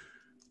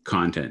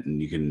content,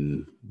 and you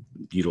can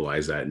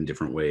utilize that in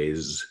different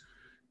ways.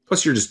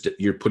 Plus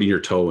you're putting your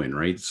toe in,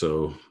 right?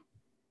 So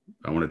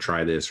I want to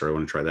try this, or I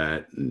want to try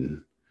that.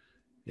 And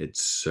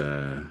it's,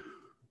 I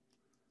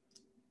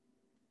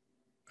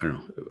don't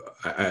know.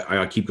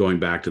 I keep going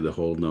back to the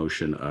whole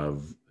notion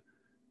of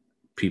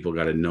people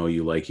got to know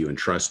you, like you, and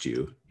trust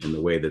you. And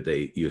the way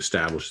that you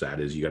establish that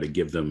is you got to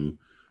give them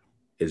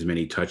as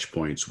many touch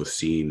points with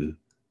seeing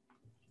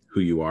who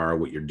you are,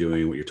 what you're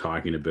doing, what you're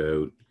talking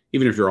about,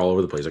 even if you're all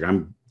over the place. Like I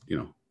don't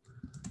know.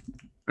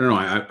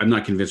 I'm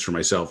not convinced for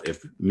myself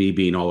if me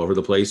being all over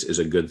the place is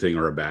a good thing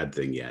or a bad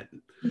thing yet.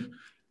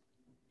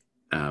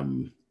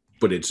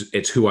 But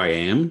it's who I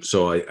am.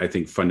 So I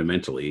think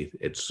fundamentally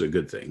it's a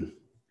good thing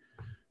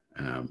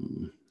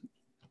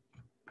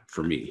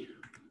for me.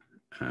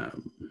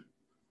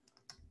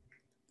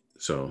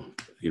 So,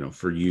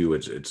 for you,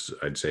 it's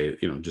I'd say,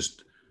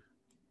 just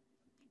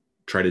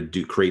try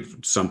to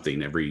create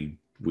something every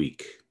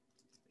week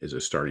is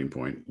a starting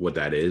point. What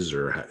that is,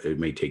 or it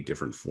may take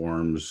different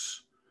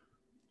forms.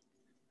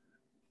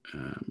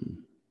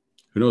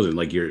 Who knows? And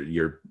like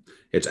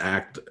it's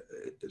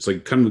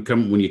like come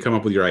when you come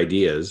up with your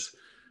ideas.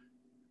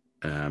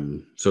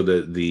 So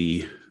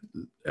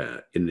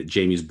in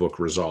Jamie's book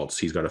Results,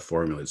 he's got a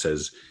formula. It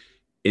says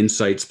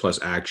insights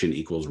plus action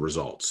equals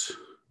results.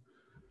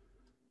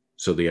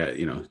 So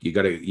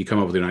you come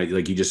up with an idea,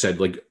 like you just said,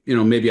 like,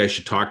 maybe I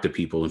should talk to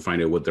people and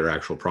find out what their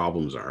actual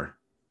problems are.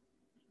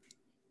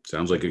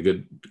 Sounds like a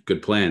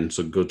good plan.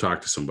 So go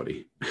talk to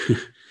somebody.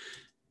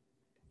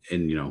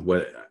 And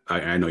what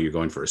I know you're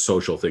going for a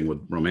social thing with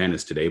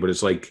Romanus today, but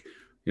it's like,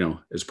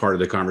 as part of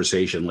the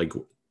conversation, like,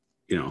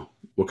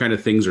 what kind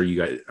of things are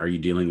you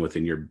dealing with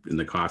in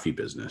the coffee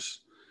business?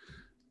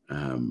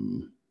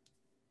 Do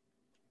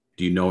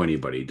you know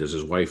anybody? Does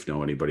his wife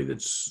know anybody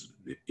that's,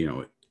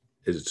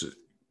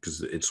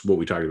 because it's what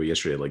we talked about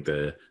yesterday, like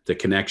the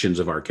connections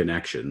of our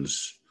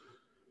connections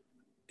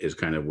is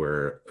kind of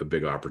where a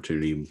big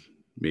opportunity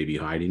may be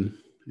hiding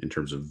in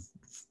terms of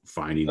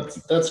finding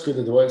that's good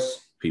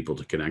advice. People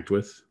to connect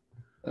with.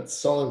 That's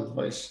solid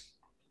advice.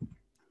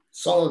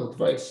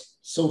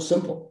 So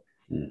simple.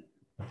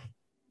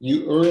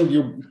 You earned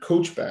your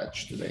coach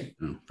badge today.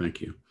 Oh,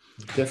 thank you.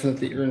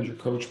 Definitely earned your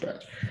coach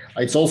badge.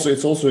 It's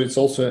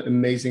also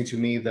amazing to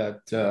me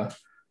that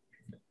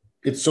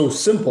it's so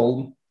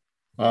simple,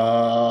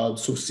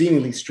 so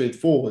seemingly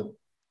straightforward,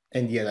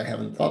 and yet I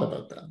haven't thought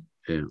about that.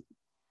 Yeah.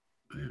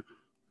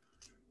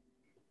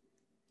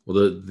 Well,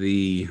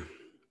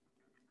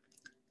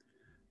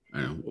 I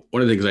don't know,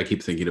 one of the things I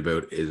keep thinking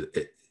about is,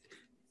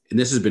 and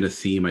this has been a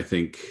theme, I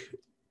think,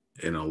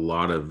 in a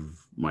lot of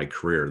my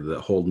career, the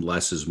whole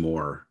less is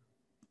more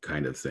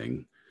kind of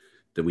thing,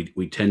 that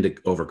we tend to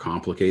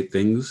overcomplicate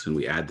things and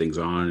we add things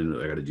on,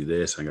 and I got to do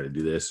this, I got to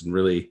do this. And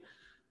really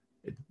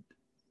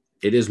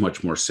it is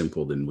much more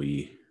simple than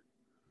we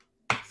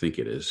think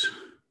it is.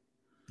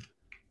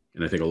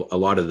 And I think a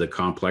lot of the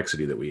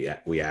complexity that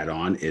we add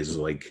on is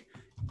like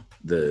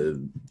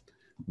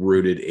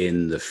rooted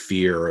in the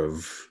fear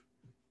of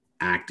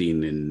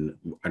acting, and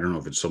I don't know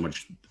if it's so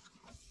much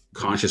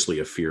consciously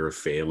a fear of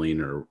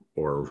failing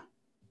or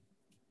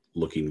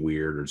looking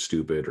weird or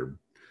stupid, or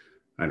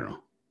I don't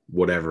know,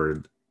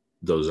 whatever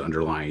those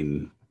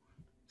underlying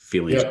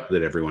feelings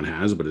that everyone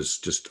has. But it's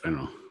just, I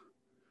don't know,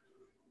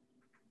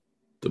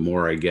 the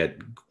more I get,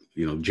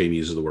 Jamie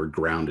uses the word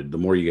grounded. The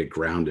more you get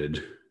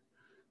grounded,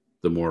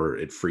 the more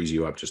it frees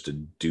you up just to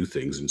do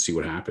things and see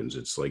what happens.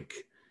 It's like,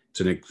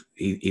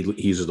 he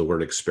uses the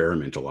word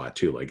experiment a lot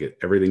too. Like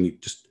everything, you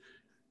just,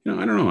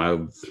 I don't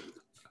know.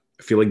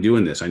 I feel like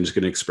doing this. I'm just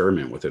going to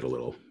experiment with it a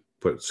little.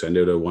 Send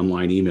out a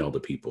one-line email to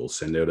people.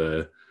 Send out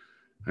I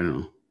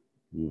don't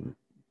know,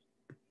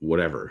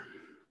 whatever,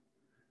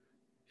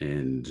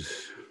 and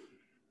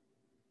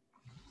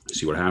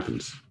see what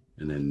happens.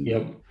 And then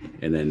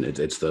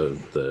it's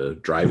the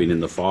driving in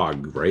the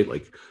fog, right?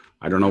 Like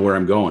I don't know where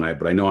I'm going,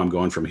 but I know I'm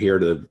going from here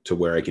to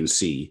where I can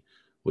see,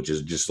 which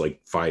is just like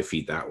 5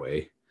 feet that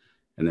way.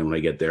 And then when I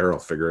get there, I'll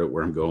figure out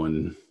where I'm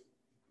going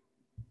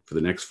for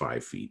the next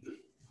 5 feet.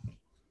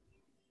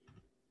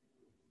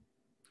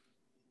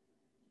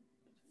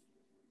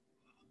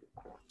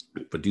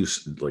 But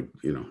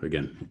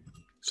again,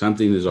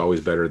 something is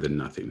always better than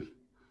nothing.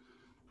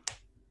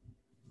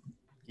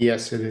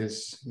 Yes, it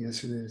is.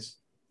 Yes, it is.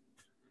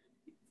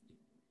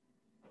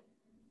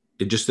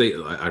 it just, I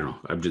don't know.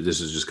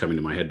 This is just coming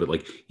to my head, but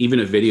like even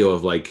a video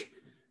of like,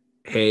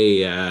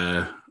 hey,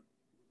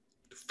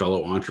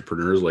 fellow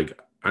entrepreneurs, like,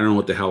 I don't know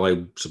what the hell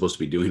I'm supposed to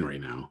be doing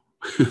right now.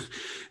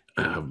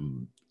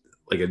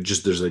 Like it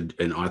just, there's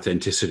an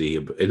authenticity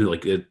and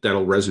like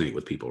that'll resonate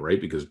with people, right?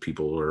 Because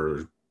people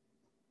are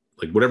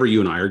like, whatever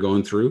you and I are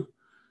going through,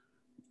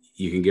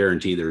 you can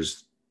guarantee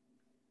there's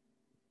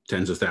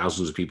tens of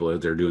thousands of people out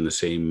there doing the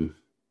same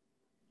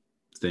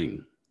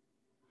thing.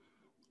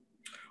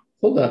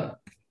 Hold on.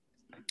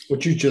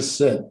 What you just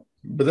said,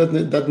 but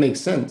that makes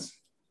sense.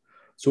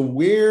 So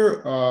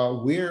where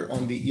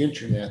on the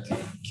internet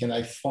can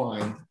I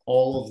find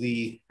all of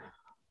the,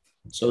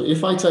 so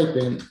if I type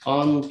in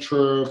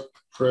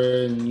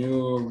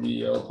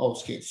entrepreneurial,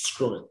 okay,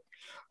 screw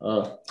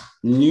it.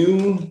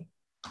 New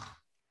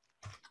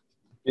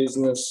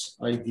business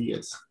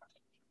ideas.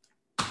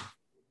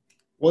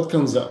 What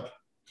comes up?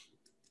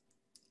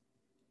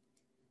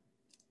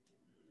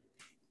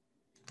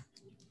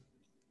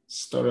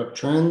 Startup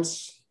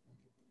trends.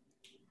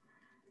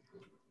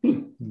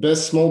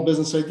 Best small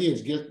business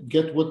ideas.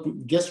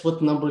 Guess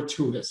what number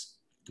 2 is?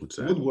 What's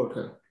that?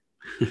 Woodworker.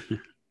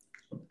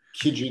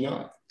 Kid you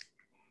not.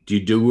 Do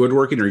you do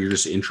woodworking, or you're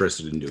just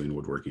interested in doing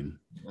woodworking?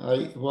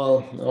 I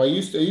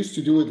used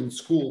to do it in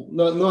school.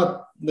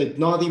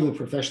 Not even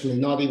professionally,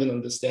 not even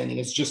understanding.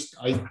 It's just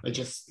I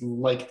just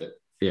liked it.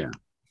 Yeah.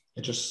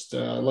 I just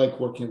like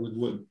working with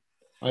wood.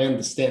 I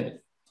understand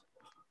it.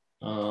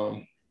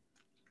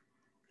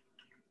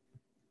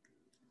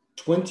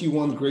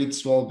 21 great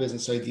small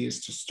business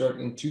ideas to start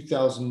in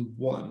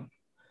 2001.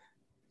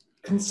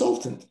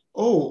 Consultant.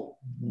 Oh,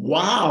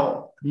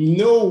 wow.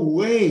 No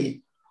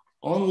way.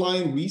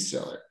 Online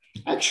reseller.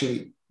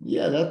 Actually,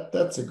 yeah,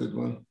 that's a good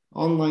one.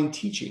 Online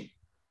teaching.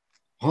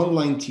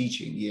 Online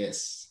teaching,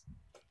 yes.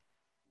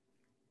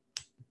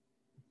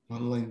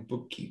 Online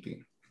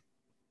bookkeeping.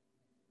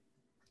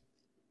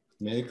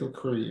 Medical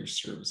courier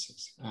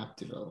services, app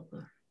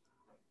developer.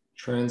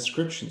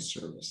 Transcription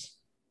service.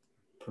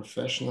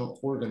 Professional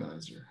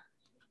organizer,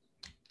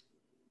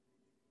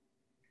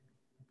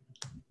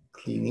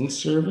 cleaning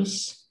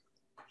service,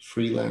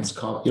 freelance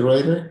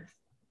copywriter,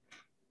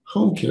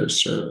 home care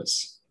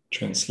service,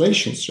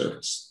 translation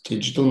service,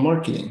 digital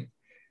marketing,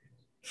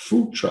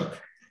 food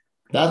truck.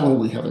 That one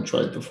we haven't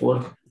tried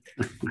before.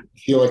 I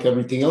feel like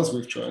everything else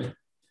we've tried.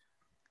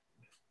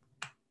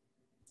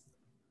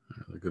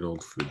 The good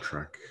old food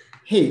truck.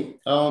 Hey,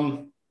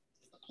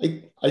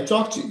 I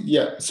talked to,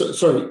 yeah, so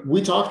sorry,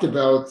 we talked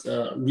about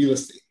real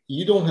estate.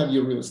 You don't have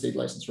your real estate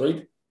license,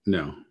 right?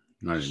 No,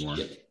 not anymore.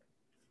 Shit.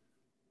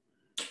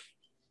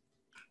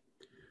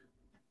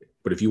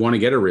 But if you want to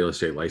get a real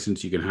estate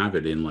license, you can have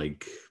it in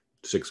like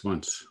 6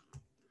 months.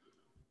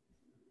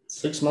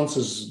 6 months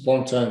is a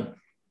long time.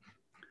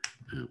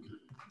 Yeah.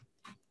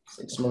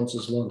 6 months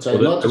is a long time.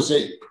 Well,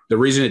 the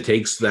reason it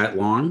takes that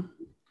long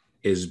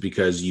is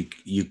because you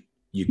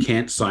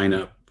can't sign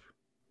up.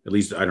 At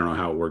least I don't know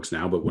how it works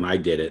now, but when I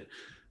did it,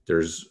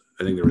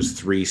 I think there was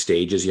 3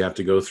 stages you have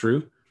to go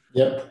through.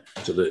 Yep.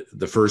 So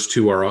the first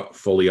 2 are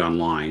fully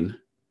online.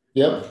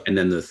 Yep. And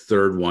then the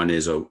third one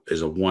is a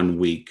 1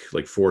 week,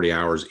 like 40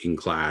 hours in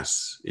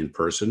class in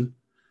person.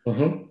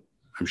 Mm-hmm.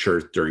 I'm sure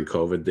during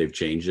COVID they've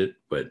changed it,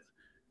 but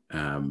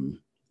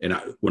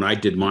when I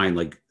did mine,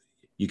 like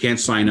you can't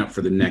sign up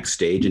for the next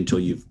stage until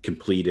you've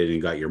completed and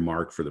got your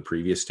mark for the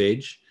previous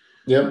stage.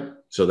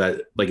 Yep. So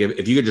that like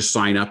if you could just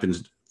sign up and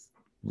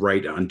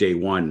right on day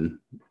 1,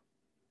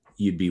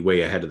 you'd be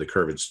way ahead of the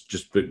curve. It's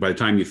just by the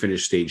time you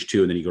finish stage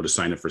 2 and then you go to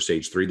sign up for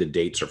stage 3, the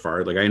dates are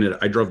far. Like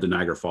I drove to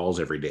Niagara Falls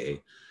every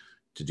day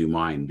to do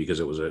mine because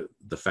it was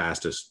the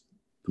fastest,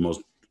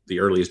 the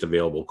earliest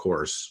available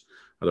course.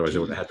 Otherwise I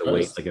would have had to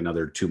wait like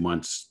another 2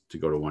 months to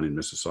go to one in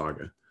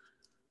Mississauga.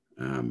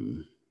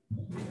 And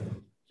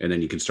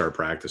then you can start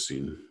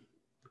practicing,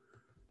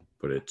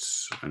 but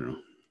it's, I don't know.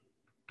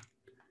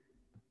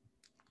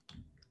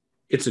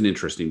 It's an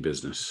interesting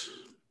business.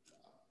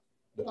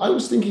 I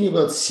was thinking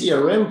about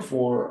CRM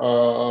for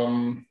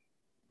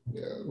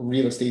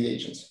real estate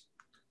agents.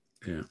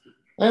 Yeah.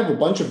 I have a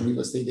bunch of real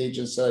estate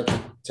agents that I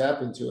can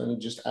tap into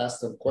and just ask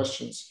them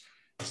questions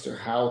as to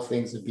how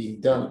things are being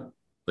done.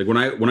 Like when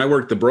I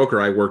worked, the broker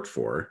I worked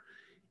for,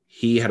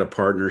 he had a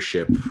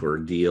partnership or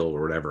a deal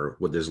or whatever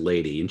with this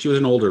lady, and she was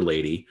an older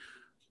lady,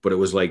 but it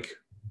was like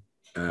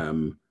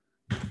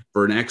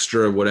for an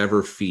extra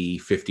whatever fee,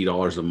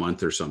 $50 a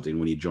month or something,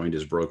 when you joined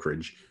his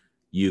brokerage,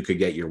 you could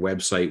get your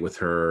website with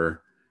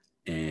her,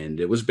 and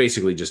it was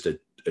basically just a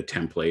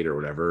template or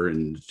whatever,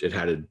 and it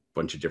had a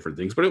bunch of different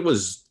things, but it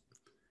was,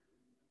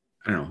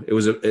 I don't know, it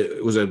was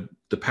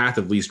the path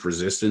of least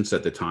resistance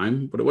at the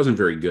time, but it wasn't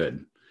very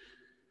good.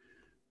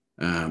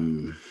 I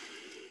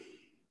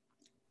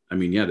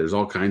mean, yeah, there's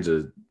all kinds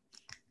of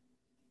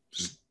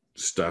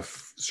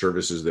stuff,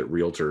 services that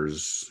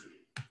realtors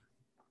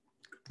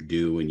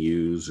do and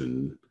use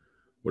and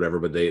whatever,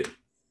 but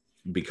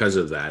because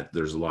of that,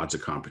 there's lots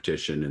of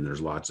competition, and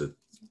there's lots of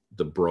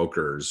the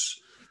brokers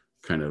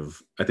kind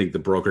of, I think the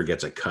broker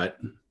gets a cut.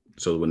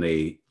 So when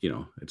they,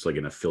 it's like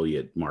an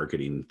affiliate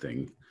marketing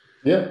thing.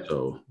 Yeah.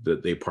 So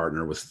that they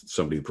partner with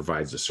somebody who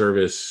provides the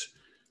service,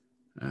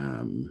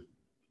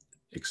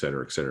 et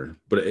cetera, et cetera.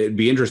 But it'd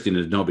be interesting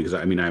to know, because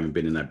I mean, I haven't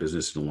been in that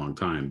business in a long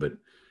time, but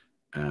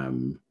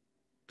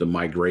the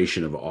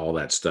migration of all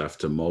that stuff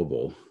to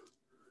mobile,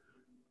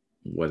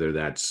 whether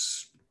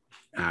that's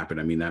app, and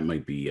I mean, that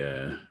might be,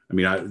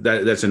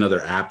 that's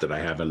another app that I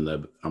have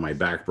on my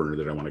back burner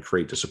that I want to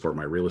create to support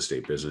my real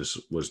estate business,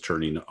 was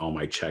turning all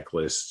my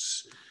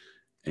checklists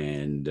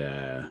and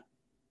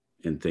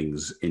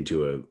things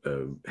into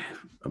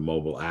a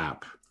mobile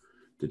app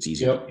that's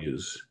easy to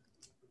use.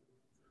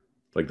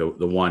 Like the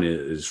one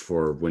is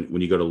for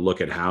when you go to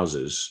look at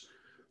houses,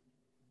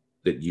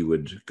 that you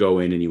would go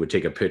in and you would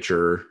take a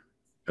picture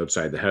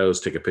outside the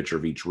house, take a picture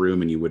of each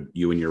room, and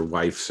you and your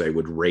wife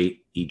would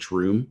rate each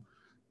room,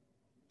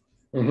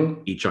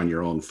 each on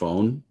your own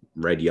phone,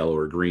 red, yellow,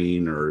 or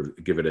green, or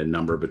give it a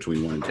number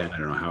between 1 and 10. I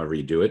don't know, however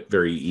you do it.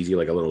 Very easy,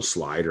 like a little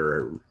slide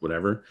or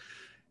whatever.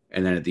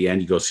 And then at the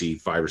end, you go see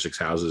 5 or 6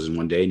 houses in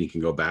one day, and you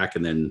can go back,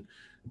 and then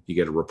you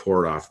get a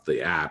report off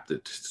the app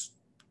that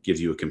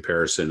gives you a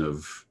comparison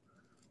of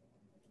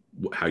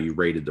how you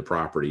rated the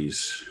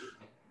properties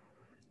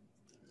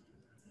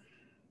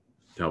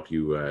to help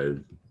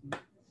you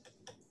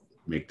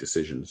make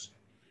decisions.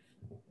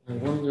 I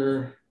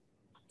wonder.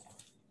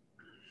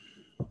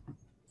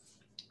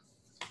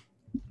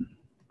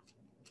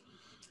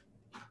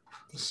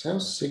 Does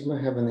House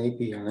Sigma have an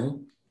API?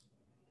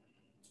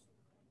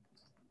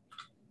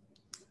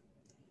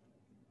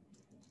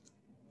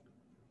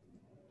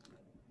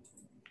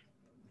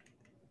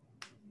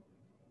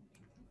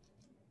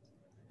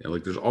 Yeah,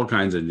 like there's all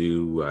kinds of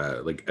new,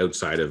 like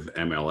outside of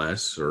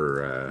MLS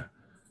or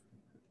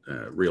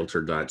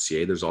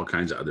realtor.ca, there's all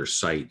kinds of other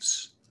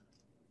sites.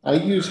 I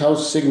use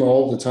House Sigma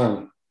all the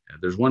time. Yeah,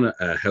 there's one,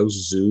 House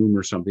Zoom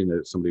or something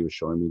that somebody was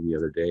showing me the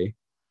other day.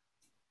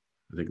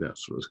 I think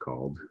that's what it's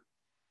called.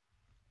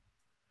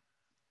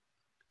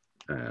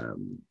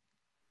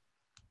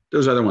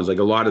 Those other ones, like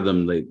a lot of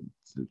them, they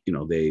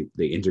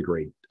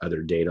integrate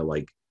other data,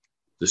 like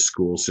the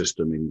school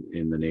system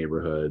in the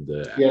neighborhood,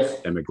 the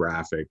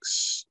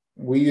demographics.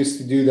 We used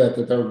to do that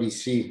at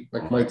RBC.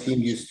 Like my team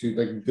used to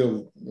like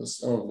build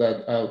some of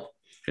that out,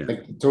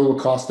 like the total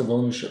cost of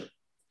ownership.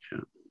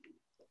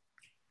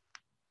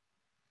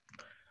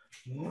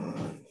 Yeah.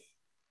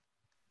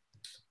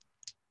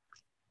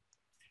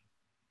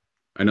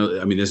 I know,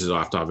 I mean, this is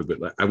off topic,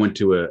 but I went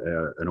to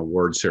an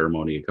award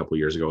ceremony a couple of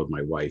years ago with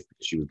my wife,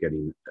 because she was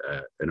getting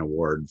an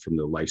award from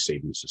the Life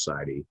Saving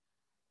Society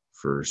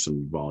for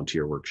some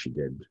volunteer work she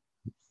did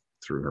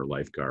through her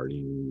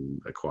lifeguarding,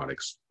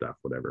 aquatics stuff,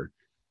 whatever.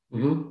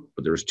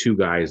 But there was 2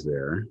 guys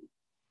there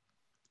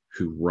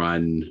who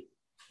run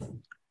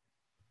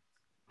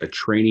a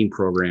training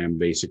program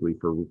basically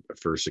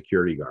for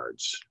security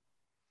guards.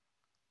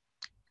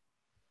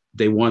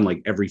 They won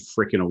like every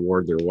freaking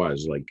award there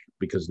was, like,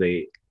 because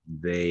they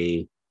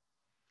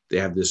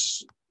have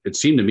this, it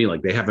seemed to me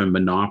like they have a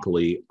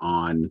monopoly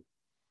on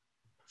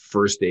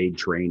first aid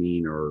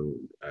training or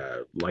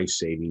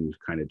life-saving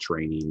kind of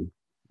training,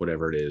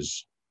 whatever it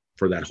is,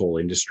 for that whole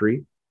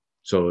industry.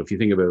 So if you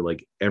think about it,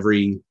 like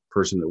every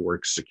person that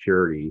works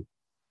security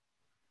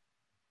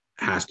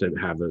has to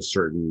have a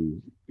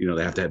certain,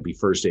 they have to be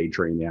first aid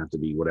trained, they have to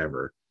be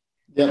whatever.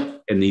 Yeah.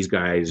 And these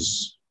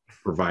guys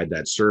provide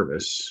that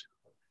service.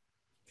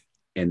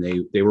 And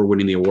they were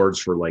winning the awards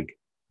for like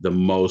the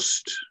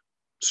most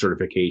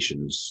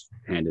certifications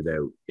handed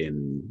out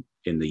in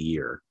the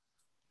year.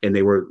 And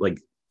they were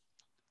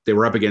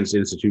up against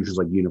institutions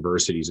like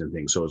universities and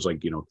things. So it's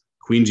like,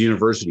 Queen's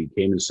University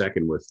came in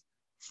second with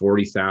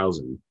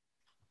 40,000.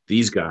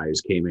 These guys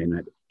came in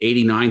at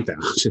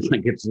 89,000.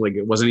 Like, it's like,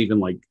 it wasn't even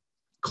like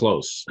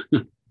close.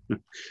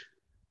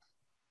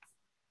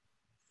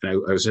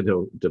 I said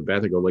to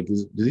Beth, I go, like,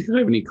 do these guys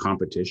have any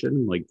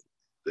competition? Like,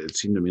 it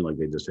seemed to me like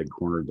they just had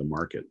cornered the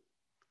market.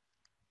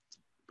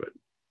 But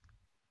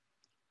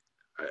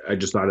I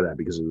just thought of that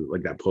because of,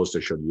 like, that post I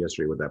showed you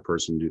yesterday with that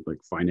person do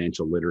like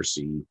financial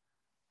literacy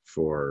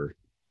for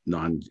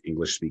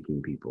non-English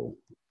speaking people,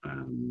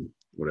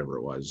 whatever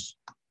it was.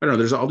 I don't know.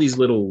 There's all these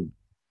little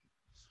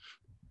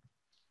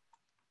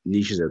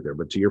niches out there,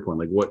 but to your point,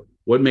 like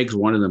what makes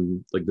one of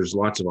them, like, there's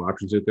lots of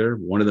options out there.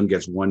 One of them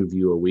gets 1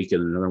 view a week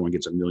and another one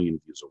gets 1 million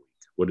views a week.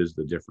 What is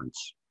the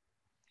difference?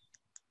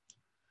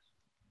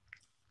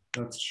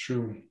 That's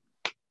true.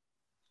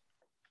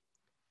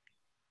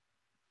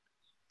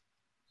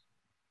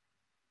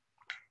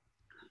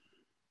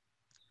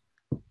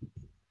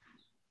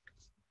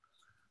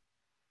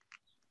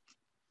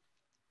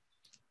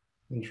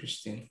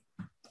 Interesting.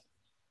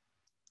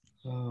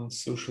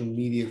 Social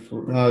media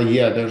for,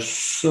 there's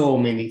so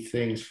many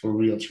things for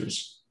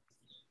realtors.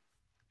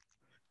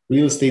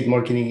 Real estate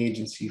marketing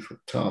agency for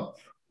top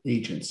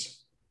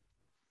agents.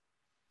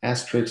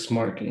 Asterisk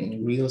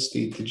marketing, real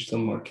estate digital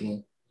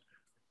marketing.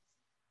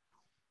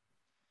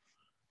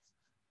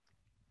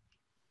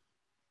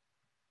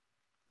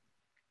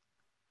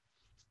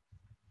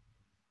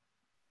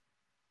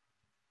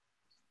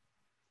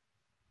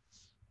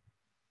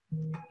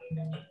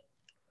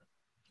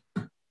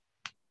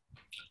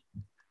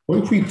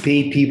 What if we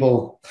pay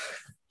people?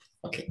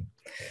 Okay,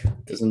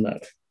 doesn't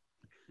matter.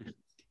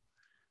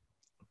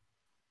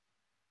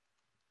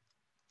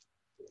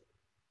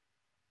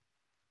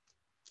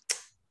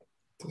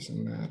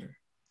 Doesn't matter.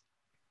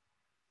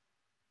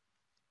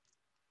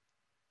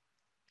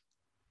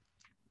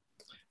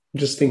 I'm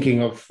just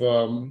thinking of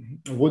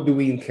what do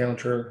we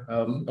encounter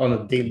on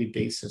a daily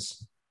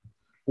basis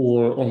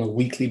or on a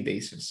weekly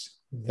basis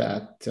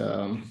that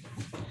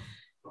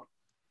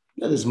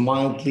is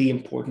mildly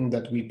important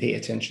that we pay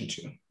attention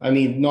to. I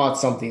mean, not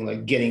something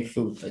like getting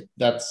food. Like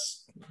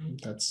that's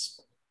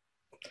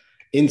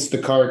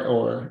Instacart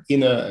or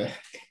in a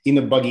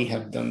buggy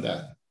have done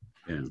that.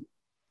 Yeah.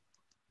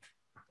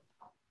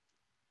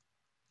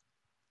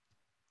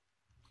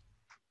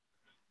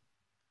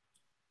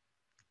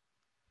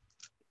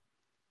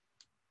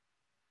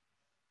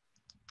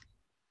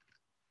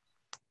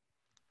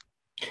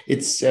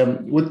 It's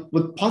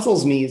what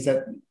puzzles me is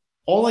that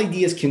all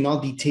ideas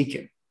cannot be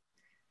taken.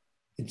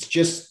 It's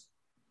just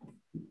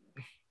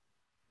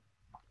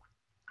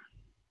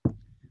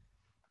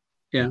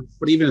yeah.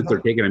 But even if they're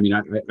taken, I mean,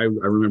 I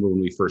remember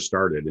when we first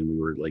started and we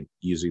were like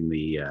using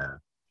the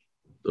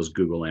those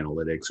Google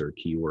Analytics or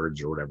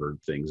keywords or whatever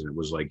things, and it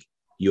was like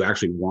you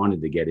actually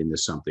wanted to get into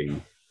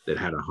something that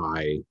had a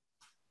high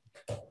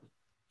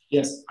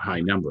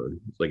number.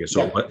 Like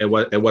so,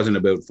 yeah. It wasn't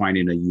about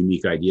finding a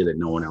unique idea that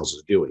no one else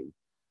is doing.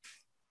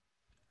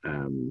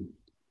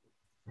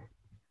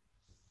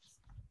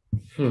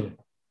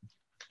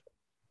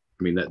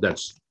 I mean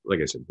that's like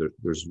I said,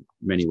 there's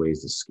many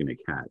ways to skin a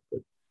cat,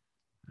 but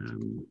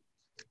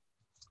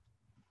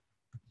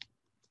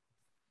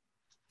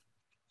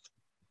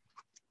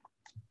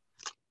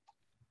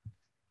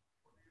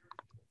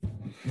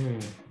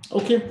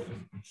okay.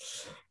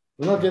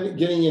 We're not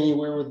getting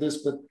anywhere with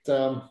this, but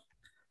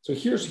so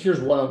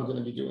here's what I'm going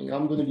to be doing.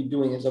 I'm going to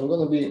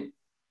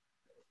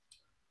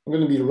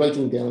be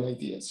writing down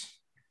ideas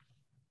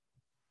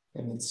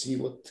and then see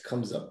what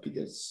comes up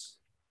because.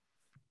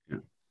 Yeah.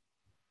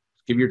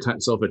 Give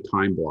yourself a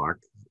time block,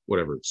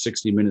 whatever,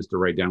 60 minutes to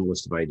write down a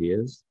list of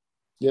ideas.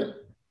 Yeah.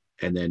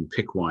 And then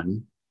pick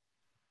one.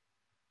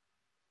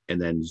 And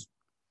then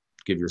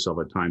give yourself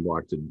a time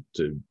block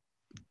to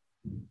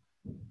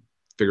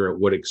figure out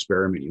what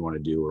experiment you want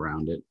to do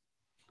around it.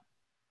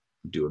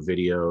 Do a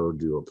video,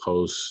 do a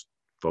post,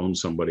 phone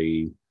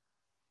somebody,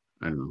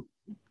 I don't know,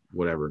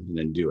 whatever, and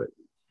then do it.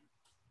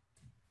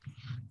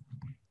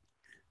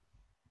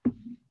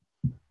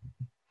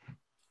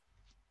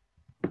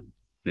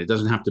 And it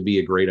doesn't have to be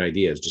a great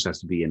idea. It just has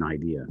to be an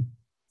idea.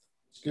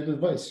 It's good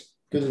advice.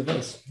 Good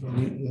advice. Let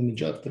me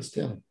jot this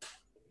down.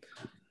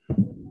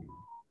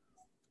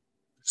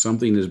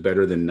 Something is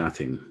better than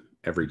nothing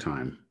every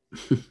time.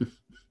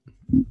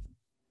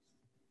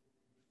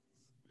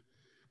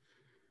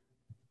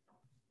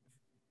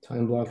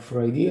 Time block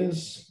for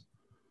ideas.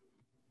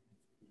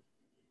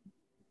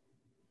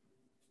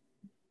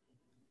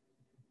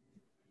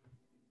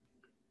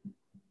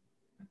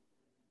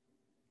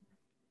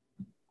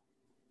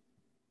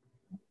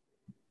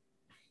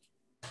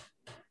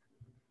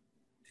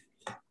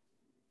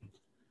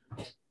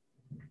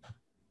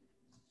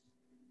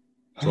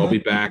 So I'll be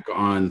back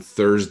on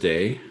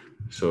Thursday.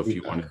 So if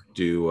you want to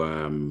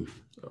do,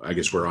 I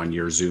guess we're on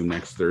your Zoom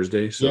next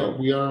Thursday. So yeah,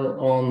 we are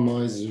on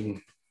my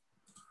Zoom.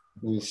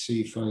 Let me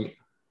see if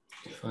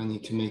I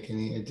need to make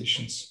any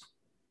additions.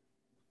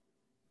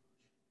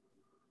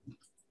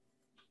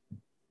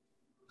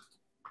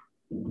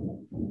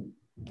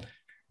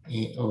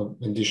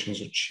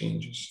 Additions or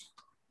changes.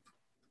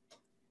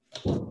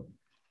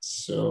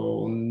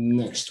 So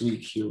next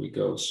week, here we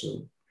go.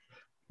 So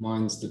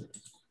mine's the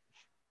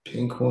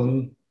pink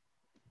one.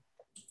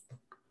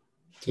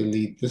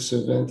 Delete this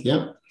event.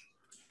 Yeah.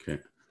 Okay.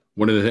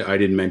 One of the I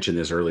didn't mention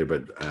this earlier,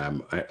 but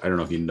I don't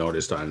know if you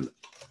noticed on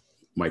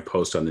my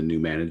post on the new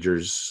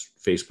managers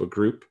Facebook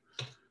group,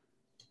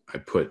 I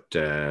put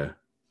I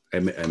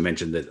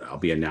mentioned that I'll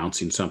be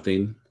announcing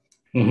something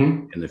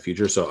in the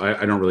future. So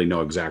I don't really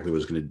know exactly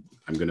what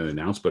I'm going to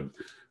announce, but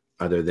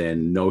other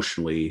than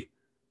notionally,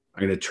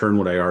 I'm going to turn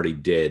what I already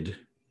did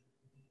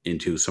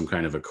into some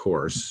kind of a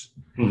course.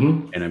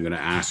 And I'm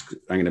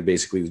going to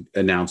basically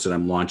announce that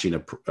I'm launching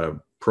a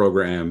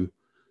program,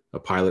 a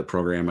pilot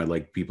program. I'd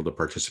like people to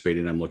participate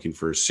in. I'm looking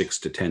for 6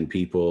 to 10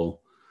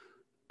 people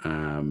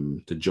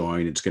to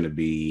join. It's going to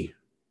be,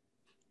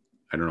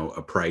 I don't know,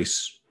 a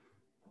price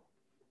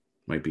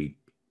might be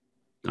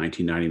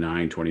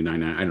 $19.99,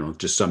 $29.99, I don't know,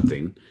 just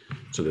something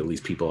so that at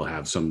least people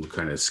have some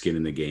kind of skin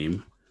in the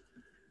game.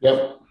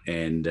 Yep.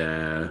 And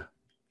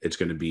it's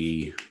going to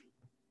be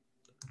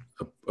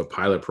a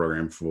pilot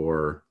program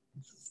for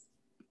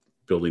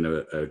building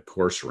a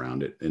course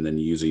around it, and then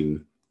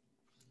using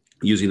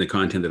the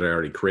content that I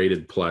already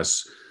created,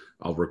 plus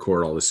I'll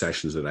record all the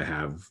sessions that I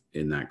have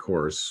in that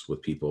course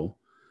with people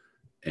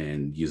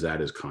and use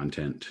that as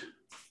content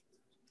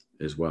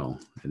as well.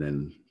 And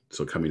then,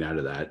 so coming out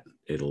of that,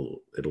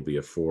 it'll be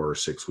a 4 or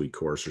 6 week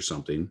course or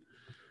something.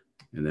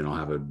 And then I'll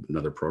have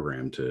another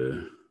program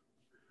to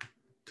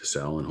to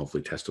sell, and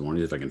hopefully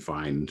testimonies if I can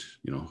find,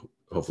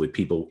 hopefully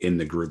people in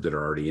the group that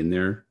are already in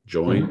there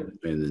join,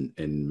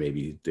 and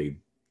maybe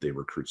they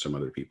recruit some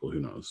other people, who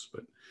knows.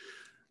 But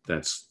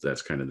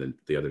that's kind of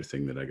the other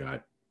thing that I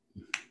got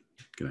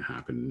going to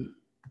happen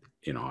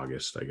in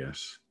August, I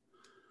guess.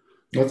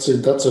 That's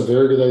a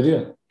very good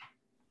idea.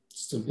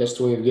 It's the best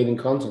way of getting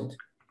content.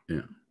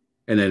 Yeah.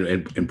 And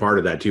then, and part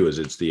of that too, is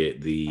it's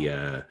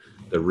the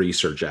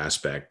research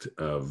aspect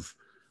of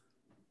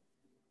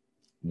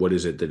what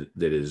is it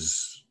that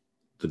is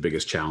the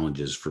biggest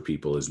challenges for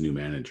people as new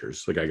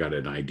managers. Like, I got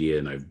an idea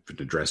and I've been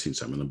addressing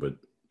some of them, but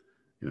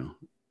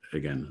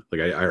again,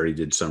 like I already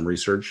did some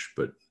research,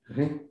 but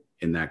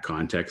in that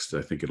context,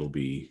 I think it'll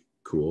be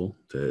cool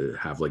to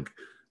have like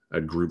a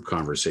group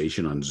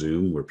conversation on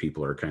Zoom where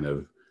people are kind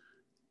of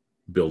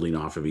building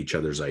off of each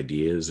other's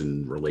ideas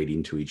and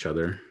relating to each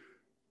other.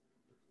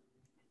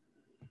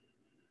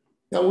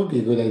 That would be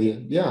a good idea.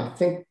 Yeah, I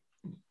think.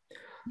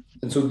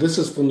 And so this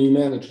is for new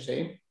managers,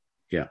 eh?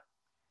 Yeah.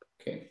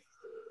 Okay.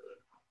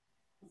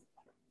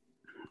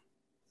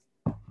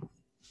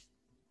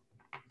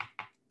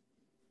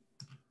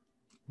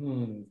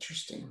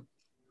 Interesting.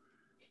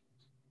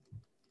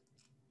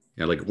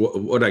 Yeah, like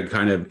what I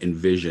kind of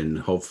envision,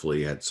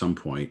 hopefully at some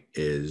point,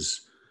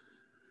 is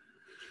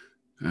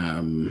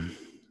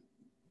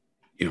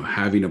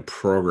having a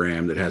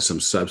program that has some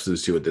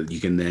substance to it that you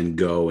can then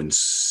go and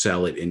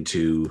sell it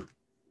into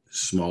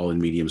small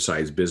and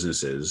medium-sized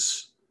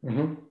businesses,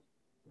 and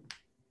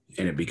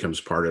it becomes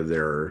part of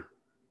their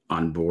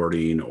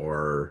onboarding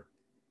or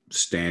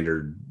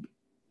standard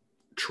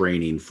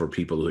training for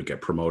people who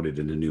get promoted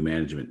into new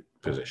management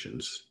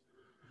positions.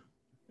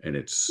 And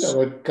it's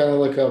like kind of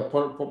like a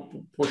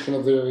portion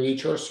of their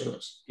HR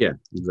service. Yeah,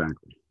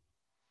 exactly.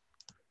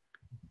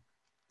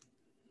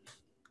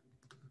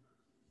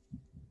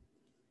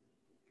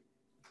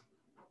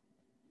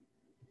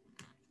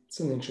 It's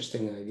an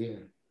interesting idea.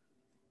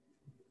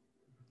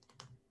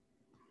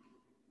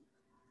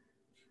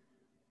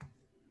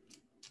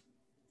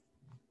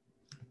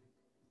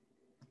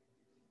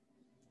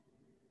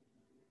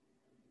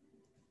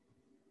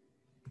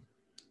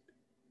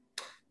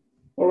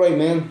 All right,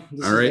 man.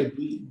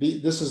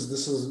 This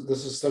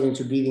is starting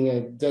to beating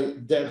a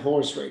dead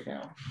horse right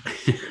now.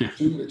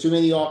 too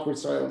many awkward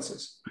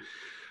silences.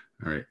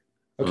 All right.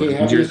 Okay.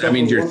 Well, that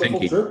means you're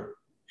thinking. Trip.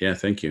 Yeah.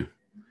 Thank you.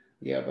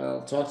 Yeah, but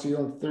I'll talk to you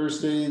on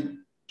Thursday,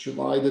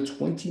 July the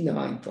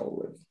 29th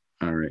already.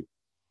 All right.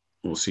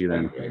 We'll see you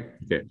then.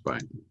 Okay.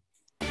 Bye.